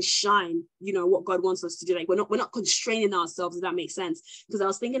actually can shine, what God wants us to do. Like we're not constraining ourselves, if that makes sense. Because I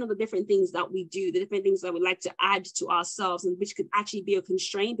was thinking of the different things that we do, the different things that we like to add to ourselves, and which could actually be a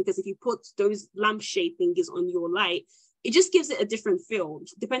constraint, because if you put those lampshade thingies on your light, it just gives it a different feel,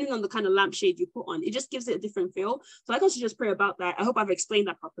 depending on the kind of lampshade you put on. It just gives it a different feel. So I want to just pray about that. I hope I've explained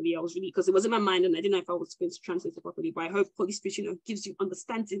that properly. Because it was in my mind and I didn't know if I was going to translate it properly, but I hope Holy Spirit, gives you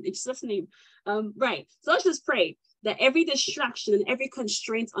understanding in Jesus' name. Right. So let's just pray that every distraction and every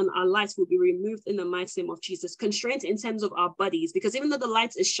constraint on our lives will be removed in the mighty name of Jesus. Constraint in terms of our bodies, because even though the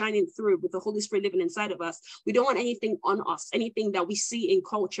light is shining through with the Holy Spirit living inside of us, we don't want anything on us, anything that we see in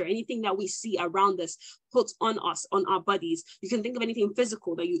culture, anything that we see around us put on us, on our bodies. You can think of anything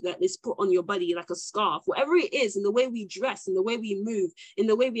physical that is put on your body, like a scarf, whatever it is, in the way we dress, in the way we move, in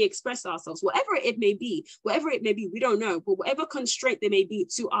the way we express ourselves, whatever it may be, we don't know, but whatever constraint there may be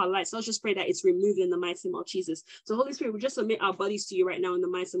to our lives, let's just pray that it's removed in the mighty name of Jesus. So Holy Spirit, we just submit our bodies to you right now in the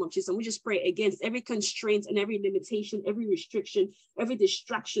mighty name of Jesus, and we just pray against every constraint and every limitation, every restriction, every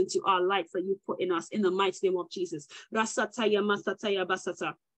distraction to our lives that you put in us in the mighty name of Jesus. Rasataya masataya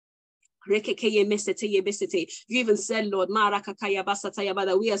basata. You even said, Lord,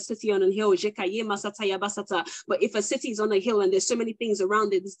 that we are sitting on a hill. But if a city is on a hill and there's so many things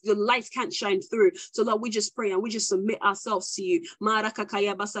around it, the light can't shine through. So Lord, we just pray and we just submit ourselves to you.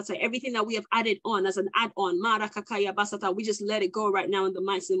 Everything that we have added on as an add-on, we just let it go right now in the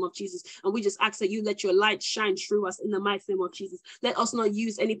mighty name of Jesus. And we just ask that you let your light shine through us in the mighty name of Jesus. Let us not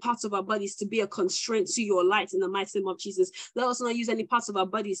use any parts of our bodies to be a constraint to your light in the mighty name of Jesus. Let us not use any parts of our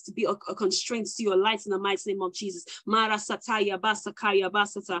bodies to be a constraints to your light in the mighty name of Jesus. Mara sataya basakaya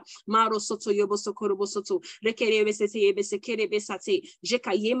basata. Maro soto yobo sokorobo soto. Rekere besete yebesekere besate.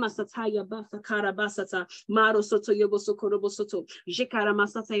 Jeka yema sataya basakara basata. Maro soto yobo sokorobo soto. Jekara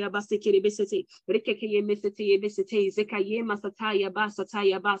masataya basekere besete. Rekeke yemesete yebesete. Zeka yema sataya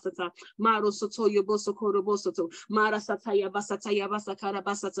basata. Maro soto yobo sokorobo soto. Mara sataya basakara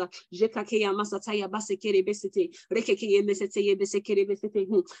basata. Jeka keya masataya basekere besete. Rekeke yemesete yebesekere besete.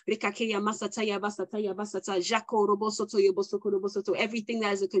 Rekake yama everything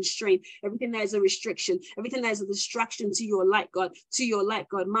that is a constraint, everything that is a restriction, everything that is a distraction to your light, God,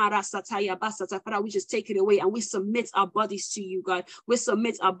 Father, we just take it away and we submit our bodies to you, God. We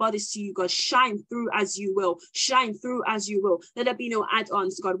submit our bodies to you, God. Shine through as you will. Shine through as you will. Let there be no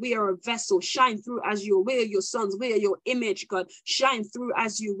add-ons, God. We are a vessel. Shine through as you will. We are your sons. We are your image, God. Shine through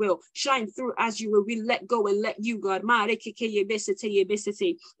as you will. Shine through as you will. We let go and let you, God. In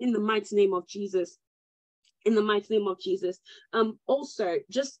the mighty name of Jesus. In the mighty name of Jesus. Also,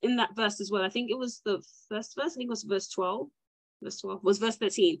 just in that verse as well, I think it was the first verse, I think it was verse 12. Verse 12 was verse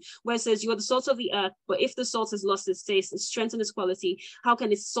 13, where it says, you are the salt of the earth, but if the salt has lost its taste, its strength and its quality, how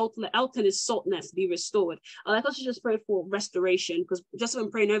can its saltness be restored? I like us to just pray for restoration, because just when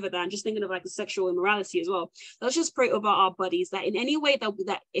praying over that, I'm just thinking of like the sexual immorality as well. Let's just pray over our bodies that in any way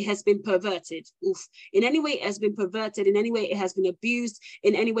that it has been perverted, in any way it has been perverted, in any way it has been abused,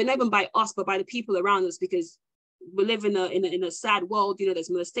 in any way, not even by us, but by the people around us, because we live in a sad world. There's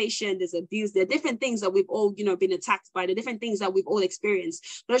molestation, there's abuse, there are different things that we've all been attacked by, the different things that we've all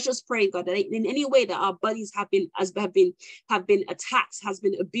experienced. Let's just pray, God, that in any way that our bodies have been attacked, has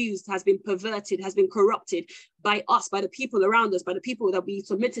been abused, has been perverted, has been corrupted by us, by the people around us, by the people that we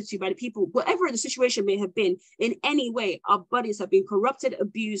submitted to, by the people, whatever the situation may have been, in any way our bodies have been corrupted,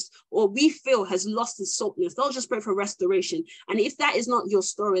 abused, or we feel has lost its saltness. Let's just pray for restoration. And if that is not your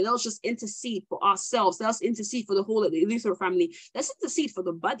story, let's just intercede for ourselves. Let's intercede for the whole of the Luther family. Let's intercede for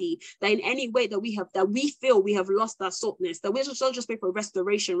the body, that in any way that we feel we have lost our saltness, that we just pray for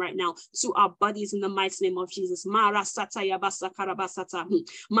restoration right now to our bodies in the mighty name of Jesus. Father,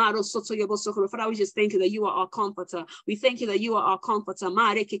 we just thank you that you are our comforter. We thank you that you are our comforter.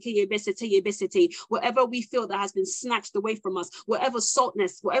 Whatever we feel that has been snatched away from us, whatever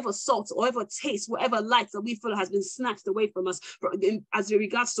saltness, whatever salt, whatever taste, whatever light that we feel has been snatched away from us as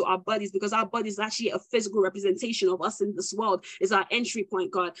regards to our bodies, because our body is actually a physical representation of us in this world, is our entry point,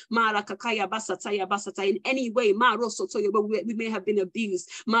 God. In any way, we may have been abused.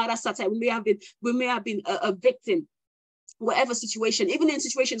 We may have been a victim. whatever situation, even in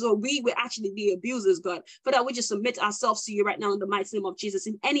situations where we were actually the abusers, God. Father, we just submit ourselves to you right now in the mighty name of Jesus.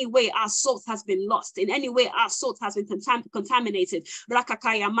 In any way our salt has been lost, in any way our salt has been contaminated,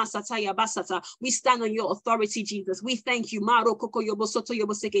 we stand on your authority, Jesus. We thank you. We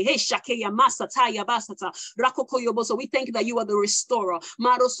thank you that you are the restorer.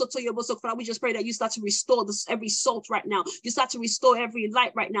 We just pray that you start to restore this, every salt right now. You start to restore every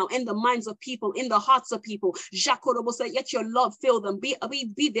light right now in the minds of people, in the hearts of people. Yet your love fill them. Be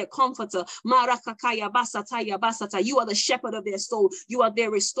their comforter. You are the shepherd of their soul. You are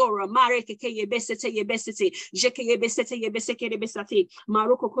their restorer.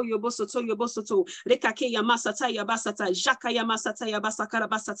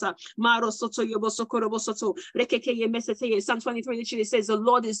 Psalm 23 literally says, the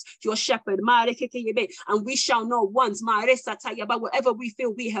Lord is your shepherd, and we shall not want, but whatever we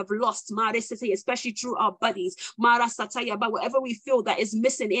feel we have lost, especially through our bodies, but whatever we feel that is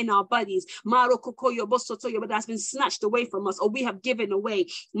missing in our bodies, but that's been snatched away from us, or we have given away,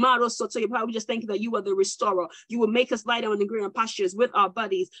 we just thank you that you are the restorer. You will make us lie down in the green pastures with our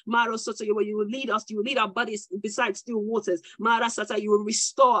bodies. You will lead us, you will lead our bodies beside still waters. You will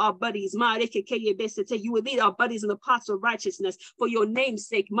restore our bodies. You will lead our bodies in the paths of righteousness for your name's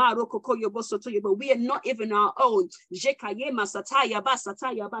sake. But we are not even our own.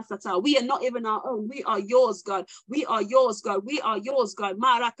 We are not even our own. We are yours, God. We are yours, God. We are yours, God.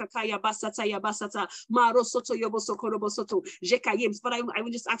 But I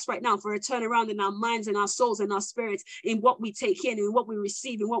will just ask right now for a turnaround in our minds and our souls and our spirits, in what we take in, in what we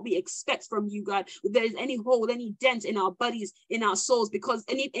receive, in what we expect from you, God. If there is any hole, any dent in our bodies, in our souls, because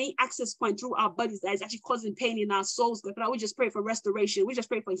any access point through our bodies that is actually causing pain in our souls, God. But I would just pray for restoration. We just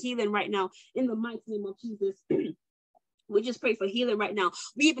pray for healing right now in the mighty name of Jesus. We just pray for healing right now.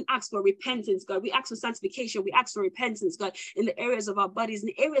 We even ask for repentance, God. We ask for sanctification. We ask for repentance, God, in the areas of our bodies, in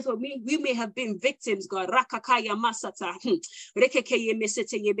the areas where we may have been victims, God. Father,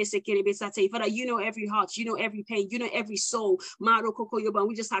 you know every heart, you know every pain, you know every soul.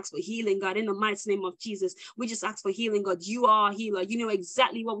 We just ask for healing, God, in the mighty name of Jesus. We just ask for healing, God. You are a healer. You know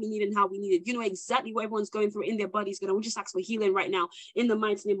exactly what we need and how we need it. You know exactly what everyone's going through in their bodies, God. And we just ask for healing right now in the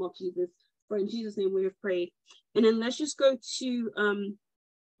mighty name of Jesus. For in Jesus' name we have prayed. And then let's just go to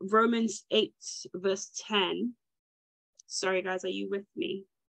Romans 8, verse 10. Sorry, guys, are you with me?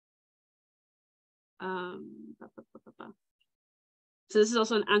 So this is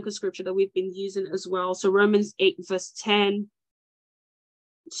also an anchor scripture that we've been using as well. So Romans 8, verse 10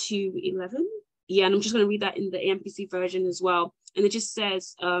 to 11. Yeah, and I'm just going to read that in the AMPC version as well. And it just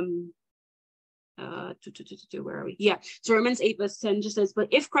says, where are we? Yeah, so Romans 8 verse 10 just says, but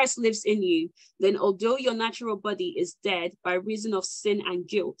if Christ lives in you, then although your natural body is dead by reason of sin and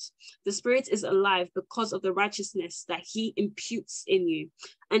guilt, the spirit is alive because of the righteousness that he imputes in you.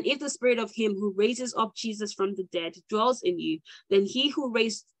 And if the spirit of him who raises up Jesus from the dead dwells in you, then he who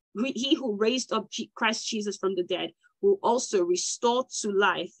raised up Christ Jesus from the dead will also restore to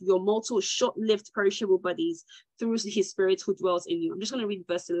life your mortal, short-lived, perishable bodies through his spirit who dwells in you. I'm just going to read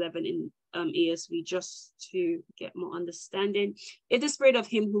verse 11 in ESV just to get more understanding. If the spirit of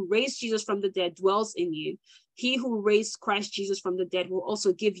him who raised Jesus from the dead dwells in you, he who raised Christ Jesus from the dead will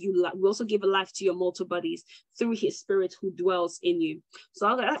also give a life to your mortal bodies through his spirit who dwells in you. So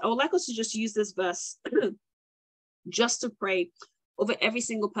I would like us to just use this verse just to pray over every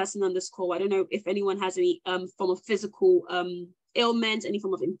single person on this call. I don't know if anyone has any form of physical ailments, any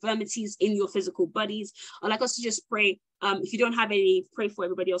form of infirmities in your physical bodies. I'd like us to just pray. If you don't have any, pray for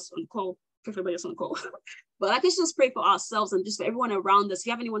everybody else on call. Pray for everybody else on call. But I can just pray for ourselves and just for everyone around us. If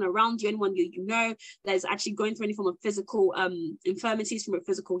you have anyone around you, anyone you know that is actually going through any form of physical infirmities, from a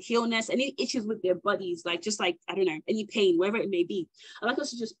physical illness, any issues with their bodies, I don't know, any pain, wherever it may be, I'd like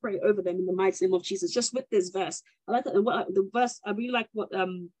us to just pray over them in the mighty name of Jesus, just with this verse. I like that. The verse, I really like what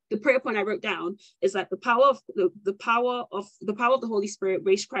the prayer point I wrote down is that the power of the Holy Spirit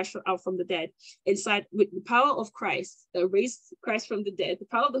raised Christ out from the dead. Inside, with the power of Christ that raised Christ from the dead, the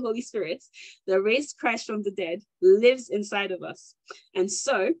power of the Holy Spirit that raised Christ from the dead lives inside of us. And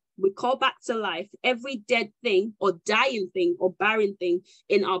so we call back to life every dead thing or dying thing or barren thing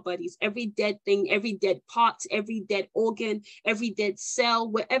in our bodies, every dead thing, every dead part, every dead organ, every dead cell,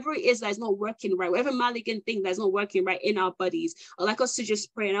 wherever it is that's not working right, whatever malignant thing that's not working right in our bodies. I'd like us to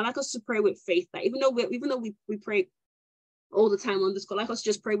just pray, and I'd like us to pray with faith that even though we pray all the time on this call, like us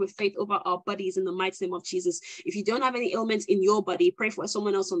just pray with faith over our bodies in the mighty name of Jesus. If you don't have any ailments in your body, pray for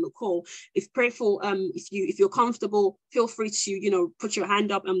someone else on the call. If if you're comfortable, feel free to put your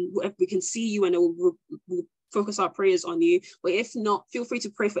hand up and we can see you, and we'll focus our prayers on you. But if not, feel free to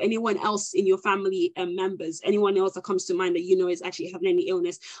pray for anyone else in your family and members, anyone else that comes to mind that you know is actually having any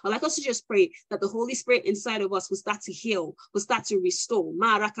illness. I'd like us to just pray that the Holy Spirit inside of us will start to heal, will start to restore,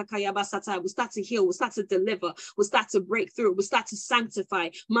 will start to heal, will start to deliver, will start to break through, will start to sanctify,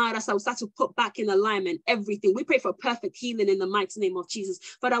 will start to put back in alignment everything. We pray for perfect healing in the mighty name of Jesus.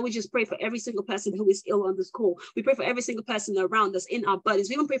 Father, we just pray for every single person who is ill on this call. We pray for every single person around us in our bodies.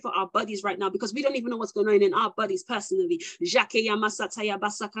 We even pray for our bodies right now because we don't even know what's going on in our bodies personally.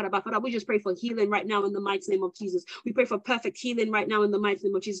 Father, we just pray for healing right now in the mighty name of Jesus. We pray for perfect healing right now in the mighty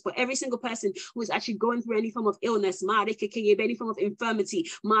name of Jesus for every single person who is actually going through any form of illness, any form of infirmity.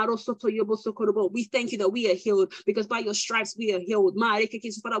 We thank you that we are healed because by your stripes we are healed.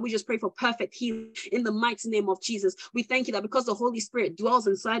 Father, we just pray for perfect healing in the mighty name of Jesus. We thank you that because the Holy Spirit dwells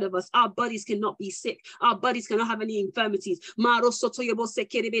inside of us, our bodies cannot be sick. Our bodies cannot have any infirmities. I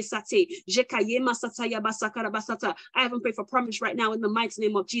even pray for promise right now in the mighty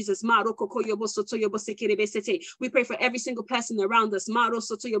name of Jesus. We pray for every single person around us,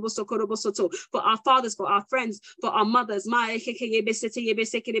 for our fathers, for our friends, for our mothers,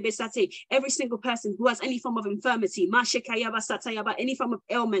 every single person who has any form of infirmity, any form of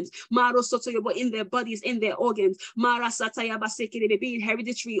ailment, in their bodies, in their organs, be it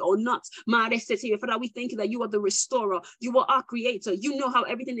hereditary or not. Father, we thank you that you are the restorer, you are our creator, you know how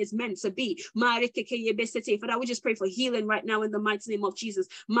everything is meant to be. Father, we just pray for healing right now in the mighty name of Jesus.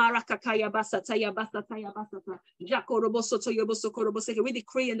 We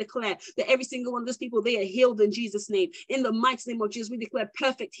decree and declare that every single one of those people, they are healed in Jesus' name. In the mighty name of Jesus, we declare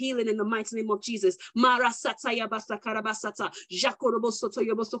perfect healing in the mighty name of Jesus.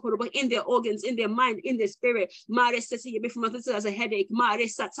 In their organs, in their mind, in their spirit. As a headache. So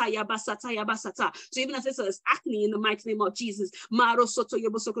even as this is acne in the mighty name of Jesus,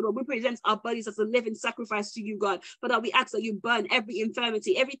 we present our bodies as a living sacrifice to you, God. But that we ask that you burn every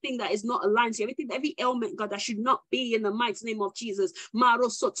infirmity, everything that is not aligned to you, every ailment, God, that should not be in the mighty name of Jesus.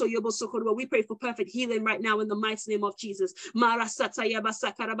 We pray for perfect healing right now in the mighty name of Jesus.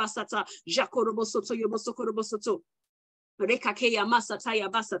 Rekakeya masataya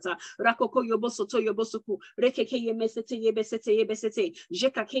basata rakoko yobosoto yobosuku rekekeye mesete yebesete yebesete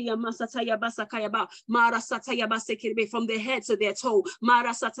jekakeya masataya basakaya ba marasataya basekirbe from their head to their toe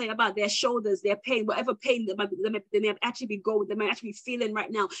marasataya ba their shoulders, their pain, whatever pain they may actually be going, they may actually be feeling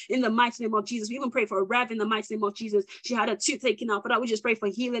right now in the mighty name of Jesus. We even pray for Rev in the mighty name of Jesus. She had a tooth taken out, but I would just pray for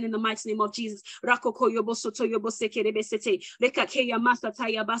healing in the mighty name of Jesus. Rakoko yobosoto yobosekere besete rekakeya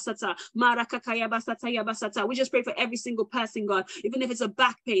masataya basata marakakaya basataya basata. We just pray for every single person, God, even if it's a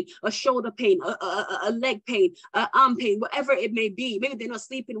back pain, a shoulder pain, a leg pain, arm pain, whatever it may be. Maybe they're not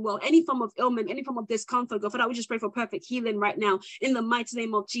sleeping well, any form of ailment, any form of discomfort, God, Father, we just pray for perfect healing right now in the mighty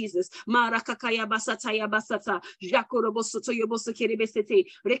name of Jesus. Marakakaya basataya basata, jakorobosoto yobosokere besete,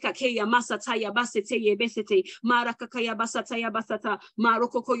 rekakeya masataya basete yebesete, marakakaya basataya basata,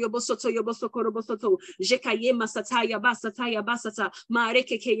 marokoko yobosoto yobosokorobosoto, jekaye masataya basataya basata,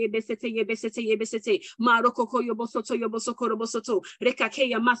 marekeke yebesete yebesete yebesete, marokoko yobosoto yobosoto. Father,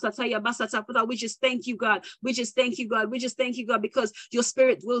 we just thank you, God. We just thank you, God. We just thank you, God, because your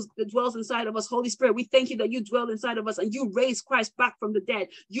spirit dwells inside of us. Holy Spirit, we thank you that you dwell inside of us and you raised Christ back from the dead.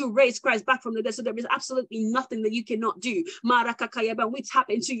 You raised Christ back from the dead. So there is absolutely nothing that you cannot do. We tap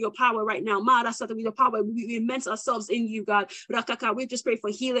into your power right now. Your power, we immerse ourselves in you, God. We just pray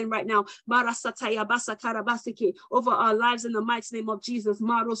for healing right now. Over our lives in the mighty name of Jesus.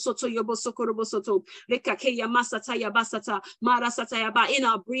 In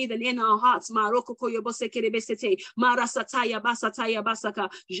our breathing, in our hearts, Maroko yobosekere besete, Marasataya basataya basaka,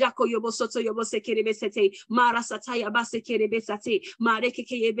 Jako yobosoto yobosekere besete, Marasataya basekere besate,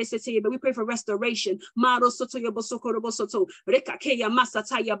 Marekeke besete. But we pray for restoration. Marosoto yobosoko robosoto, Rekakeya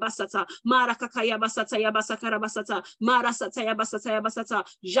masataya basata, Marakakaya basataya basakara basata, Marasataya basataya basata,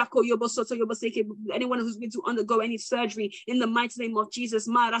 Jako yobosoto yoboseke. Anyone who's going to undergo any surgery in the mighty name of Jesus,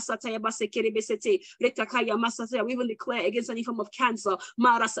 Marasataya basekere besete, Rekakaya masataya. We even declare against any form of cancer,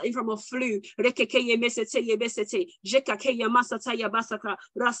 any form of flu, rekekeye mesete besete, jekakeya masataya basaka,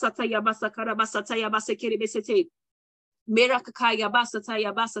 rasataya basakara basataya basekere besete. In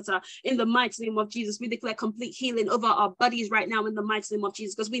the mighty name of Jesus, we declare complete healing over our bodies right now in the mighty name of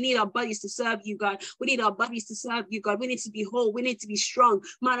Jesus, because we need our bodies to serve you, God. We need our bodies to serve you, God. We need to be whole. We need to be strong.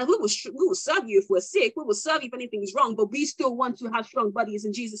 Man, we will serve you if we're sick. We will serve you if anything is wrong, but we still want to have strong bodies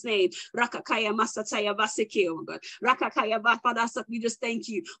in Jesus' name. Rakakaya masataya baseke, oh God. Rakakaya Father, we just thank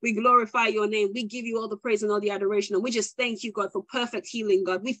you. We glorify your name. We give you all the praise and all the adoration. And we just thank you, God, for perfect healing,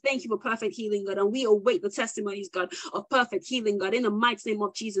 God. We thank you for perfect healing, God. And we await the testimonies, God, of perfect perfect healing, God, in the mighty name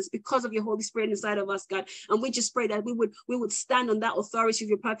of Jesus, because of your Holy Spirit inside of us, God. And we just pray that we would stand on that authority of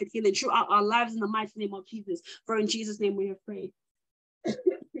your perfect healing throughout our lives in the mighty name of Jesus. For in Jesus' name we have prayed.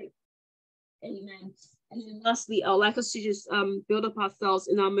 Amen. And then lastly, I would like us to just build up ourselves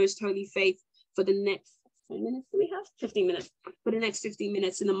in our most holy faith for the next 10 minutes. Do we have 15 minutes? For the next 15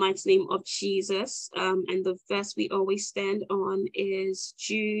 minutes in the mighty name of Jesus. And the verse we always stand on is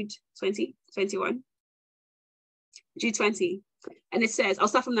Jude 20, 21. Jude 20. And it says, I'll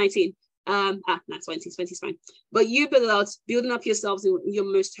start from 19. Not 20, 20 is fine. But you, beloved, building up yourselves in your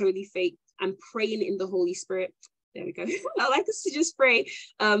most holy faith and praying in the Holy Spirit. There we go. I like us to just pray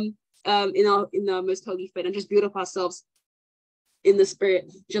in our most holy faith and just build up ourselves in the spirit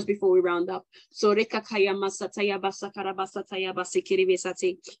just before we round up. So rekakaya masataya basakara basataya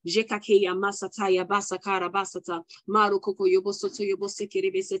basekiribesate jekakaya masataya basakara basata marukoko yobosoto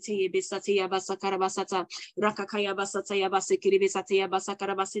yobosekiribesate yebesate basakara basata rakakaya basataya basekiribesate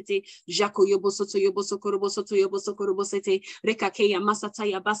basakara basete jako yobosoto yobosokorobosoto yobosokorobosete rekakaya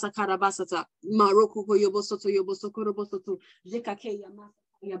masataya basakara basata marukoko yobosoto yobosokorobosoto jekakaya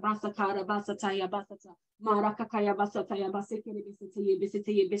basakara basataya basata marakakaya basataya basekere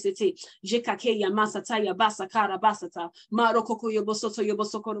besete jekakeya masataya basakara basata marokoko yobosoto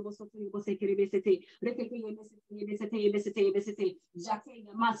yobosokoro bosoto yobosekere besete rekekeya besete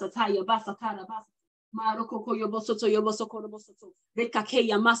jakeya masataya basakara basata marokoko yobosoto yobosokoro bosoto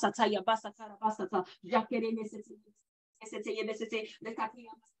rekakeya masataya basakara basata jakere besete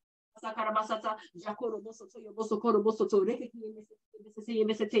rekakeya basakara basata jakoro bosoto yobosokoro bosoto rekekeya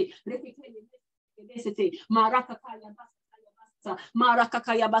besete marakakaya basata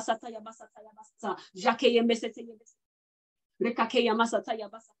marakakaya basata jakeya besete rekakeya masataya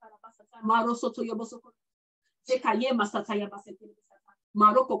basakara basata marosoto yobosokoro jekaye masataya basete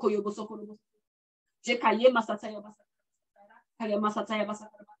marokoko yobosokoro jekaye masataya basakara kaya masataya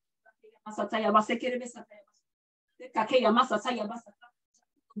basakara masataya basekere besataya rekakeya masataya basata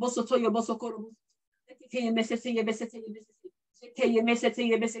bosoto yobosokoro jekaye besete jekaye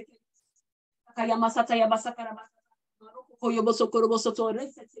besete kaya masataya basakara basata marokoko yobosokoro bosoto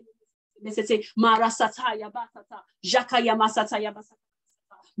resete marasataya basata jakaya masataya basata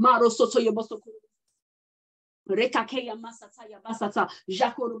marosoto yobosokoro rekakeya masataya basata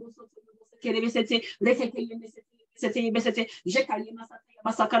jakoro bosoto yobosokere besete rekekeya besete jekaya masataya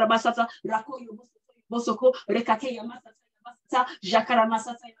basakara basata rako yobosoko rekakeya masataya basata jakara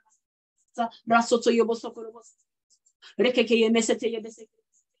masataya basata rasoto yobosokoro rekekeya besete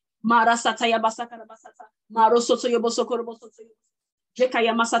marasataya basakara basata marosoto yobosokoro bosoto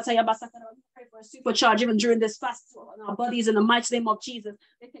jekaya masataya basakara. Pray for a supercharge even during this fast on our bodies in the mighty name of Jesus.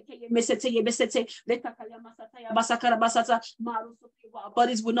 Our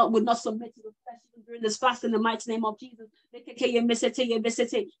bodies would not submit to the flesh even during this fast in the mighty name of Jesus.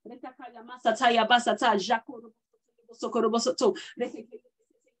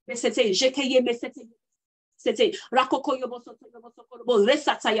 Sete rakoko yobosoto yobosokoro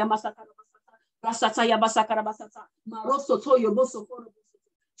resataya masakara basata rasataya basakara basata marosoto yobosokoro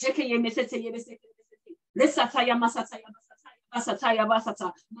jekeye mesete yebesete resataya masataya basataya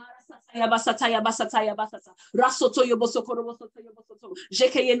basata marasataya basata rasoto yobosokoro bosoto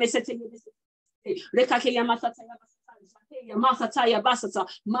jekeye mesete yebesete rekakeya masataya basata jakeya masataya basata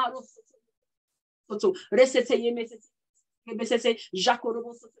marosoto resete yebesete jakoro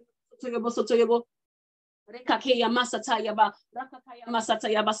bosoto yobo rekakeya masataya ba rakakaya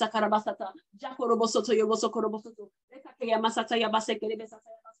masataya basakara basata jakoro bosoto yobosokoro bosoto rekakeya masataya basekere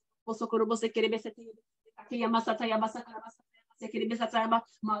besataya bosokoro bosekere besete rekakeya masataya basakara basataya basekere besataya ba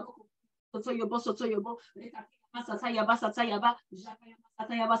maroko soto yobo rekakeya masataya basataya ba jakaya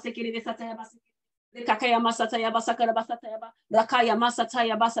masataya basekere besataya basekere rekakaya masataya basakara basataya ba rakaya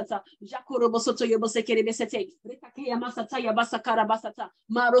masataya basata jakoro bosoto yobosekere besete rekakaya masataya basakara basata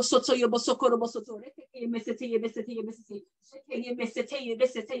maro soto yobosokoro bosoto rekakaya mesete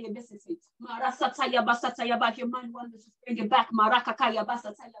yebesete marasataya basataya ba your mind wants to bring it back marakakaya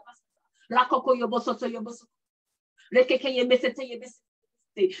basataya basata rakoko yobosoto yobosokoro rekakaya mesete yebesete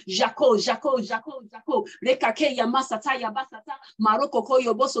Jako, rekakeya masataya basata, maroko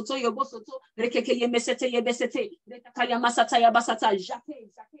koyo bosoto, rekekeya mesete yebesete, rekakaya masataya basata,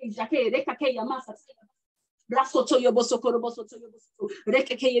 jake, rekakeya masataya, rasoto yobosokoro bosoto yobosoto,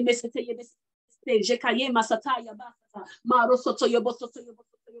 rekekeya mesete yebesete, jekaye masataya basata, marosoto yobosoto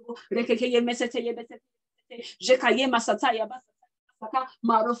rekekeya mesete yebesete, jekaye masataya basata,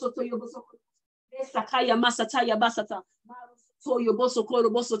 marosoto yobosokoro, resakaya masataya basata, Toyo boso koro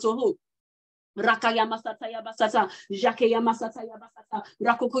boso toho. Rakaya masata ya basata, Jakeya masata ya basata,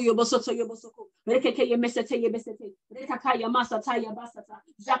 Rakoko yobosoto yobosoko, Rekeke yemesete yebesete, Rekakaya masata ya basata,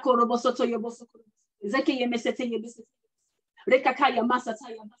 Jakoro bosoto yobosoko, Zeke yemesete yebesete, Rekakaya masata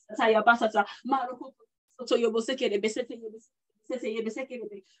ya basata, Maroko soto yoboseke yebesete yebesete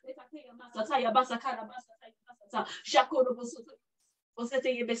yebeseke, Rekakaya masata ya basakara basata ya basata, Jakoro bosoto Bosete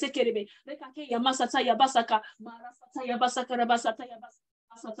yebeseke, Rekakaya masata ya basaka, Marasata ya basakara basata ya basata.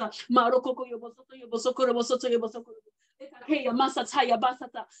 Maroko yobosoto yobosoko yobosoto yobosoko Ekakeya masataya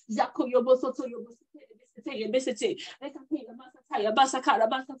basata Yako yobosoto yobosete yebesete Ekakeya masataya basakara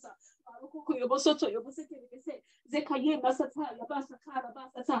basata Maroko yobosoto yobosete yebese Zekaye masataya basakara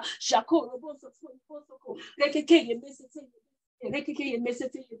basata Shako yobosoto yobosoko Rekeke mesete Rekeke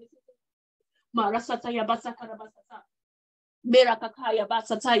mesete Marasataya basakara basata Merakakaya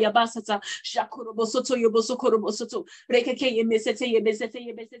basataya basata Shakorobosoto yobosokorobosoto Rekeke mesete yebesete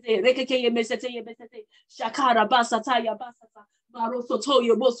yebesete Rekeke mesete yebesete Shakara basataya basata Marosoto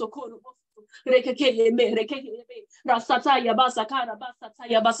yobosokorobosoto Rekeke me Rekeke me Rasataya basakara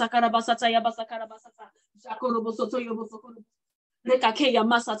basataya basakara basataya basakara basata Shakorobosoto yobosokorobosoto Rekakea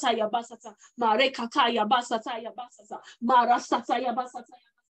masataya basata Marekakaya basataya basata Marasataya basata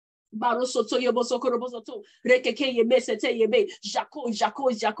Barosoto yobosokoro bosoto rekeke ye mesete ye be jako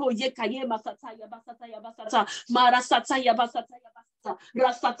ye kaye masata ya basata marasata ya basata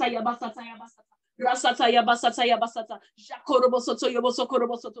rasata ya basata jako bosoto yobosokoro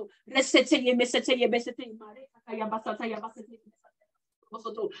bosoto resete ye mesete ye besete mare kaya basata ya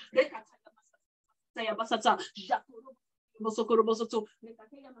bosoto rekata ya basata jako bosokoro bosoto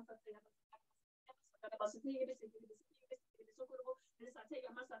rekake ya masata ya basata ye besete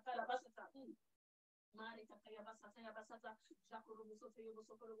Mare kakaya basata ya basata jakuru busoto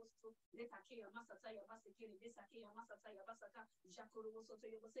yobosokoro busoto rekakea masata ya basekere besakea masata ya basata jakuru busoto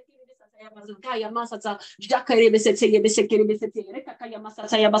yobosekere besata ya bazukaya masata jakere besete yebesekere besete rekakaya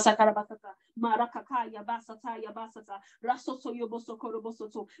masata ya basakara basata marakakaya basata ya basata rasoto yobosokoro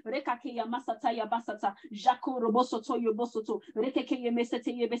busoto rekakea masata ya basata jakuru busoto yobosoto rekakea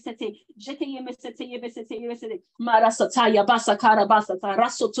mesete yebesete jekeye mesete yebesete marasata ya basakara basata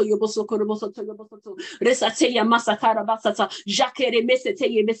rasoto yobosokoro busoto yobosoto Resateya masakara basata, Jacere mesete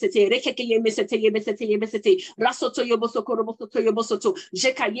ye mesete, Rekeke ye mesete ye mesete ye mesete, Rasoto yobosokoro bosoto yobosoto,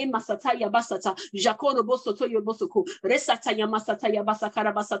 Jekaye masataya basata, Jacoro bosoto yobosoko, Resataya masataya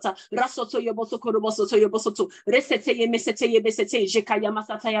basakara basata, Rasoto yobosokoro bosoto yobosoto, Resete ye mesete, Jekaya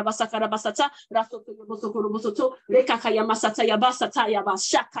masataya basakara basata, Rasoto yobosokoro bosoto, Rekakaya masataya basataya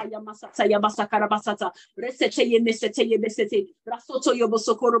bashakaya masataya basakara basata, Resete ye mesete, Rasoto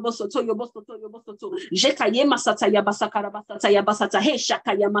yobosokoro bosoto yobosoto, Jekaye masata ya basakara basata ya basata he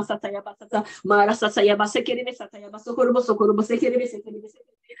shakaya masata ya basata marasata ya basekere besata ya basokoro bosekere besekere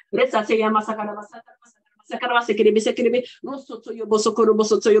resate ya masakara basakara basekere besekere rosoto yo bosokoro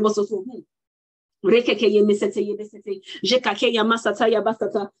bosoto yo bosoto Rekeke ye mesete ye besete jekake ya masata ya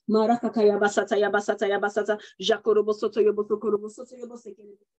basata marakaka ya basata jakoro bosoto yo bosokoro bosoto yo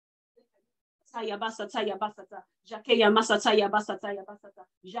bosekere Taya basata, Jakeya masataya basata,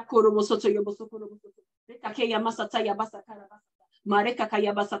 Jakoro bosoto yobosokoro bosoto, Rekakeya masataya basakara basata, Mareka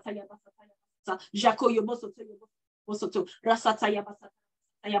kaya basataya basata, Jako yobosoto yobosoto, Rasataya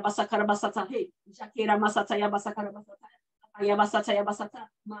basakara basata, hey, Jakera masataya basakara basata. Ayabasata basata,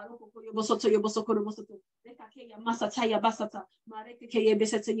 Maroko yobosoto yobosokoro bosoto, Rekakeya masataya basata, Mareka kaya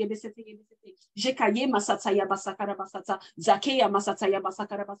besete, Jekaye masataya basakara basata, Zakeya masataya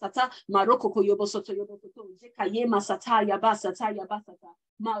basakara basata, Maroko yobosoto yobosoto, Jekaye masataya basata,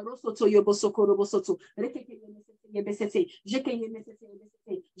 Marosoto yobosokoro bosoto, Rekekeye besete, Jekaye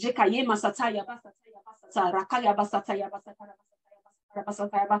mesete, Jekaye masataya basata, Rakaya basataya basakara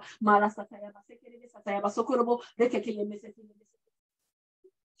basata, Marasataya basekere basataya basokorobo, Rekekeye mesete,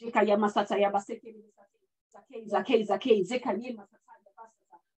 Jekaya masataya basekere basate, Zake, Zekaye masataya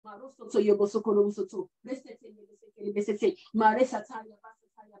basata, Marosoto yobosokoro bosoto, Resete besete, Maresataya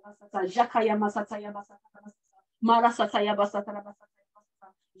basata, Jakaya masataya basata, Marasataya basata,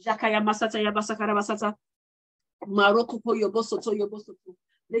 Jakaya masataya basata, Maroko yobosoto,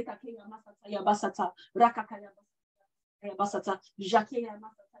 Rekakaya masataya basata, Rakakaya basata, Jakaya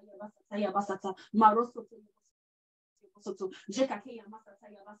masataya basata, Marosoto yobosoto, Jekakaya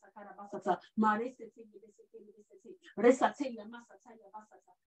masataya basata, Maresete Resataya masataya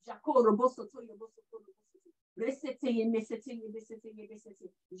basata, Jakoro bosoto yobosoto, Resete mesete,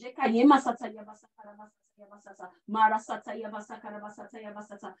 Jekaye masataya basata, Marasata Yabasa Karabasata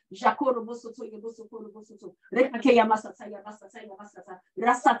Yabasata, Jakoro Bosoto Yabosokoro Bosoto, Rekakea Masata Yabasata Yabasata,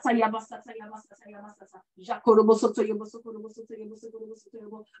 Rasata Yabasata Yabasata Yabasata, Jakoro Bosoto Yabosokoro Bosoto Yabosokoro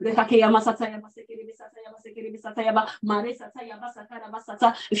Bosoto, Rekakea Masata Yabasekiri Bisata Yabasekiri Bisata Yaba, Maresata Yabasa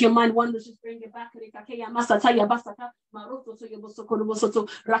Karabasata. If your mind wanders, just bring it back. Rekakea Masata Yabasata, Maroto Yabosokoro Bosoto,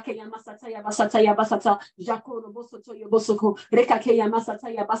 Rakea Masata Yabasata Yabasata, Jakoro Bosoto Yabosoko, Rekakea Masata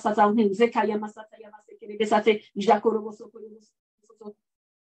Yabasata, Zekaya Masata Yabasekiri Bisate, Jakoro Bosoko Yobosoto.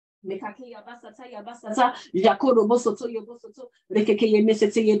 Mekakea basata ya basata, Jakoro bosoto yo bosoto, Rekekeye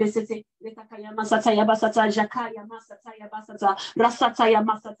mesete ye besete, Rekakaya masata ya basata, Jakaya masata ya basata, Rasata ya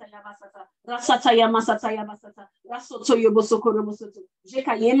masata ya basata, Rasata ya masata ya basata, Rasoto yo bosoko bosoto,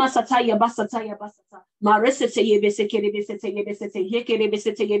 Jekaye masata ya basata, Maresete ye besekere besete ye besete, Yekere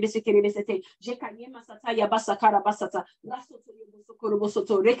besete ye besekere besete, Jekaye masata ya basakara basata, Rasoto yo bosoko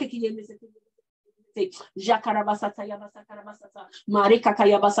bosoto, Rekekeye mesete Jakarabasata Yabasakarabasata, Marika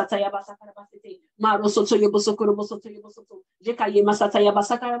Kayabasata Yabasakarabasete, Marosoto Yobosokoro Bosoto Yobosoto, Jekaye Masata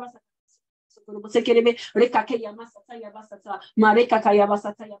Yabasakarabasata. Rekakaya Masata Yabasata, Mareka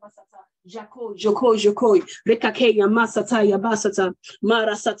Kayabasata Yabasata, Joko, Rekakaya Masata Yabasata,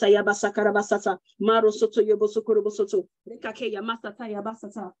 Marasata Yabasakarabasata, Marosoto Yobosokoro Bosoto, Rekakaya Masata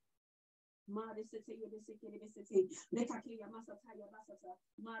Yabasata. Mara sete ye beseke ye besete, rekake ya masata ya basata,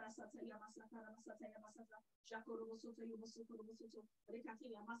 mara sata ya basata ya basata, jakoro bosoto ye bosoto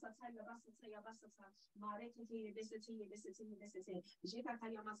rekake ya masata ya basata, mara keke ye besete, jekaka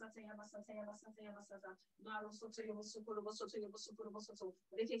ya masata ya basata, mara soto ye bosoto,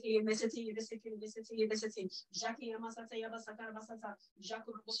 rekake ye besete, jake ya masata ya basata,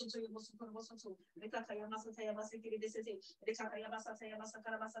 jakoro bosoto ye bosoto, rekaka ya masata ya besete, rekaka ya basata ya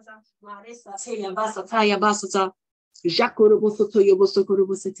basata, mara Taya basata, Jakoro bosoto yobosokoro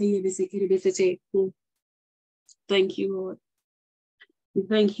bosete yebesekere besete. Thank you, Lord. We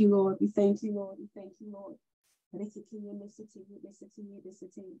thank you, Lord. We thank you, Lord. We thank you, Lord. We thank you, Lord.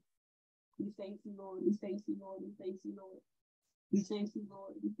 We thank you, Lord. We thank you, Lord. We thank you, Lord. We thank you,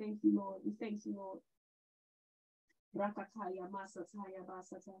 Lord. We thank you, Lord. We thank you, Lord. Rakakaya masataya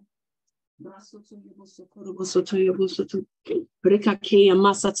basata. Rasoto yobosokoro bosoto yobosoto. Rekakaya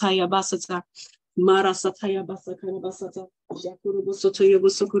masataya basata. Mara sataya basakara basata, Jakuru bosoto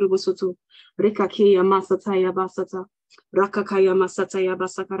yobosokuru bosoto, Rekakea masataya basata, Rakakaya masataya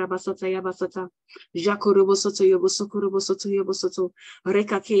basakara basataya basata, Jakuru bosoto yobosokuru bosoto yobosoto,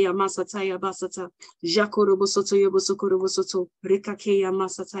 Rekakea masataya basata, Jakuru bosoto yobosokuru bosoto, Rekakea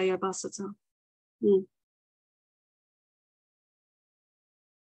masataya basata.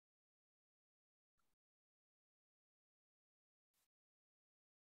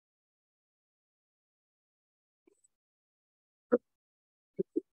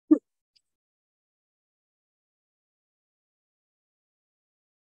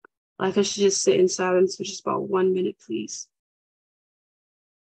 Like I should just sit in silence for just about 1 minute, please.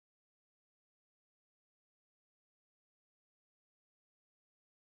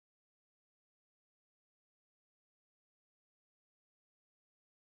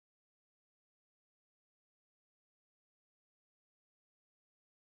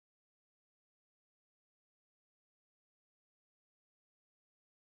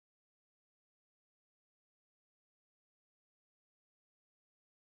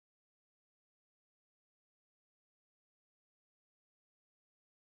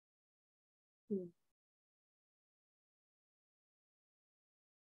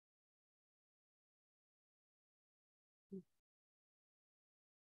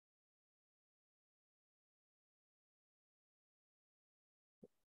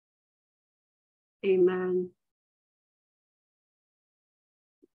 Amen.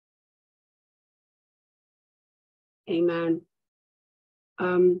 Amen.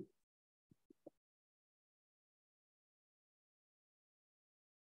 Amen.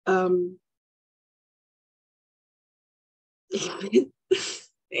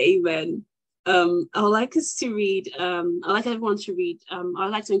 I would like us to read, I'd like everyone to read, I'd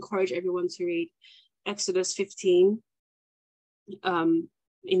like to encourage everyone to read Exodus 15 in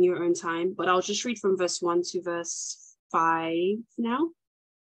your own time, but I'll just read from verse 1 to verse 5 now.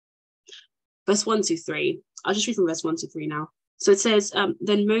 Verse 1 to 3. I'll just read from verse 1 to 3 now. So it says,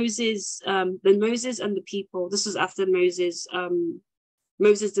 then Moses and the people, this was after Moses and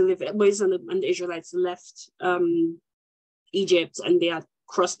the Israelites left Egypt, and they had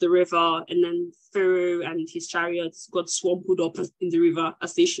crossed the river, and then Pharaoh and his chariots got swampled up in the river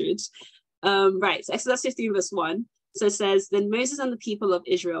as they should. Right, so Exodus 15 verse 1. So it says, then Moses and the people of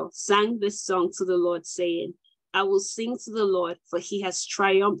Israel sang this song to the Lord, saying, I will sing to the Lord, for he has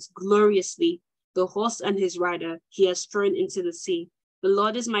triumphed gloriously. The horse and his rider he has thrown into the sea. The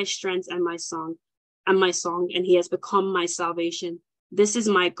Lord is my strength and my song, and he has become my salvation. This is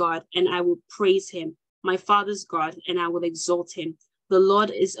my God, and I will praise him, my father's God, and I will exalt him. The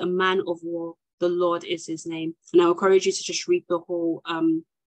Lord is a man of war. The Lord is his name. And I encourage you to just read the whole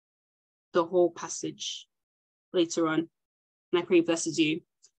passage later on. And I pray he blesses you.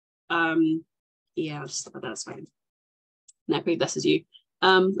 Yeah, that's fine. And I pray he blesses you.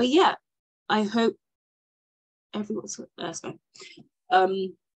 But yeah, I hope everyone's that's fine.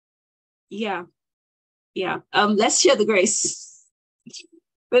 Yeah. Let's share the grace.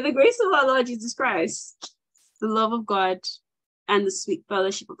 May the grace of our Lord Jesus Christ, the love of God, and the sweet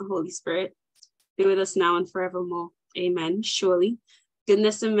fellowship of the Holy Spirit be with us now and forevermore. Amen. Surely,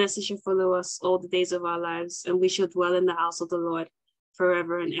 goodness and mercy shall follow us all the days of our lives, and we shall dwell in the house of the Lord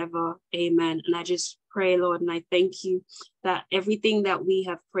forever and ever. Amen. And I just pray, Lord, and I thank you that everything that we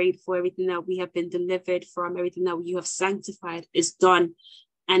have prayed for, everything that we have been delivered from, everything that you have sanctified is done.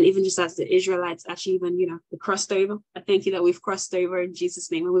 And even just as the Israelites actually even, they crossed over. I thank you that we've crossed over in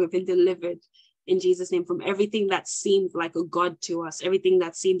Jesus' name, and we've been delivered in Jesus' name from everything that seemed like a God to us, everything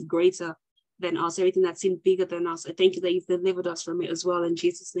that seemed greater than us, everything that seemed bigger than us. I thank you that you've delivered us from it as well in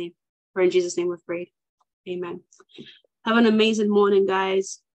Jesus' name. For in Jesus' name we've prayed. Amen. Have an amazing morning,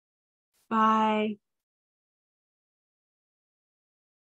 guys. Bye.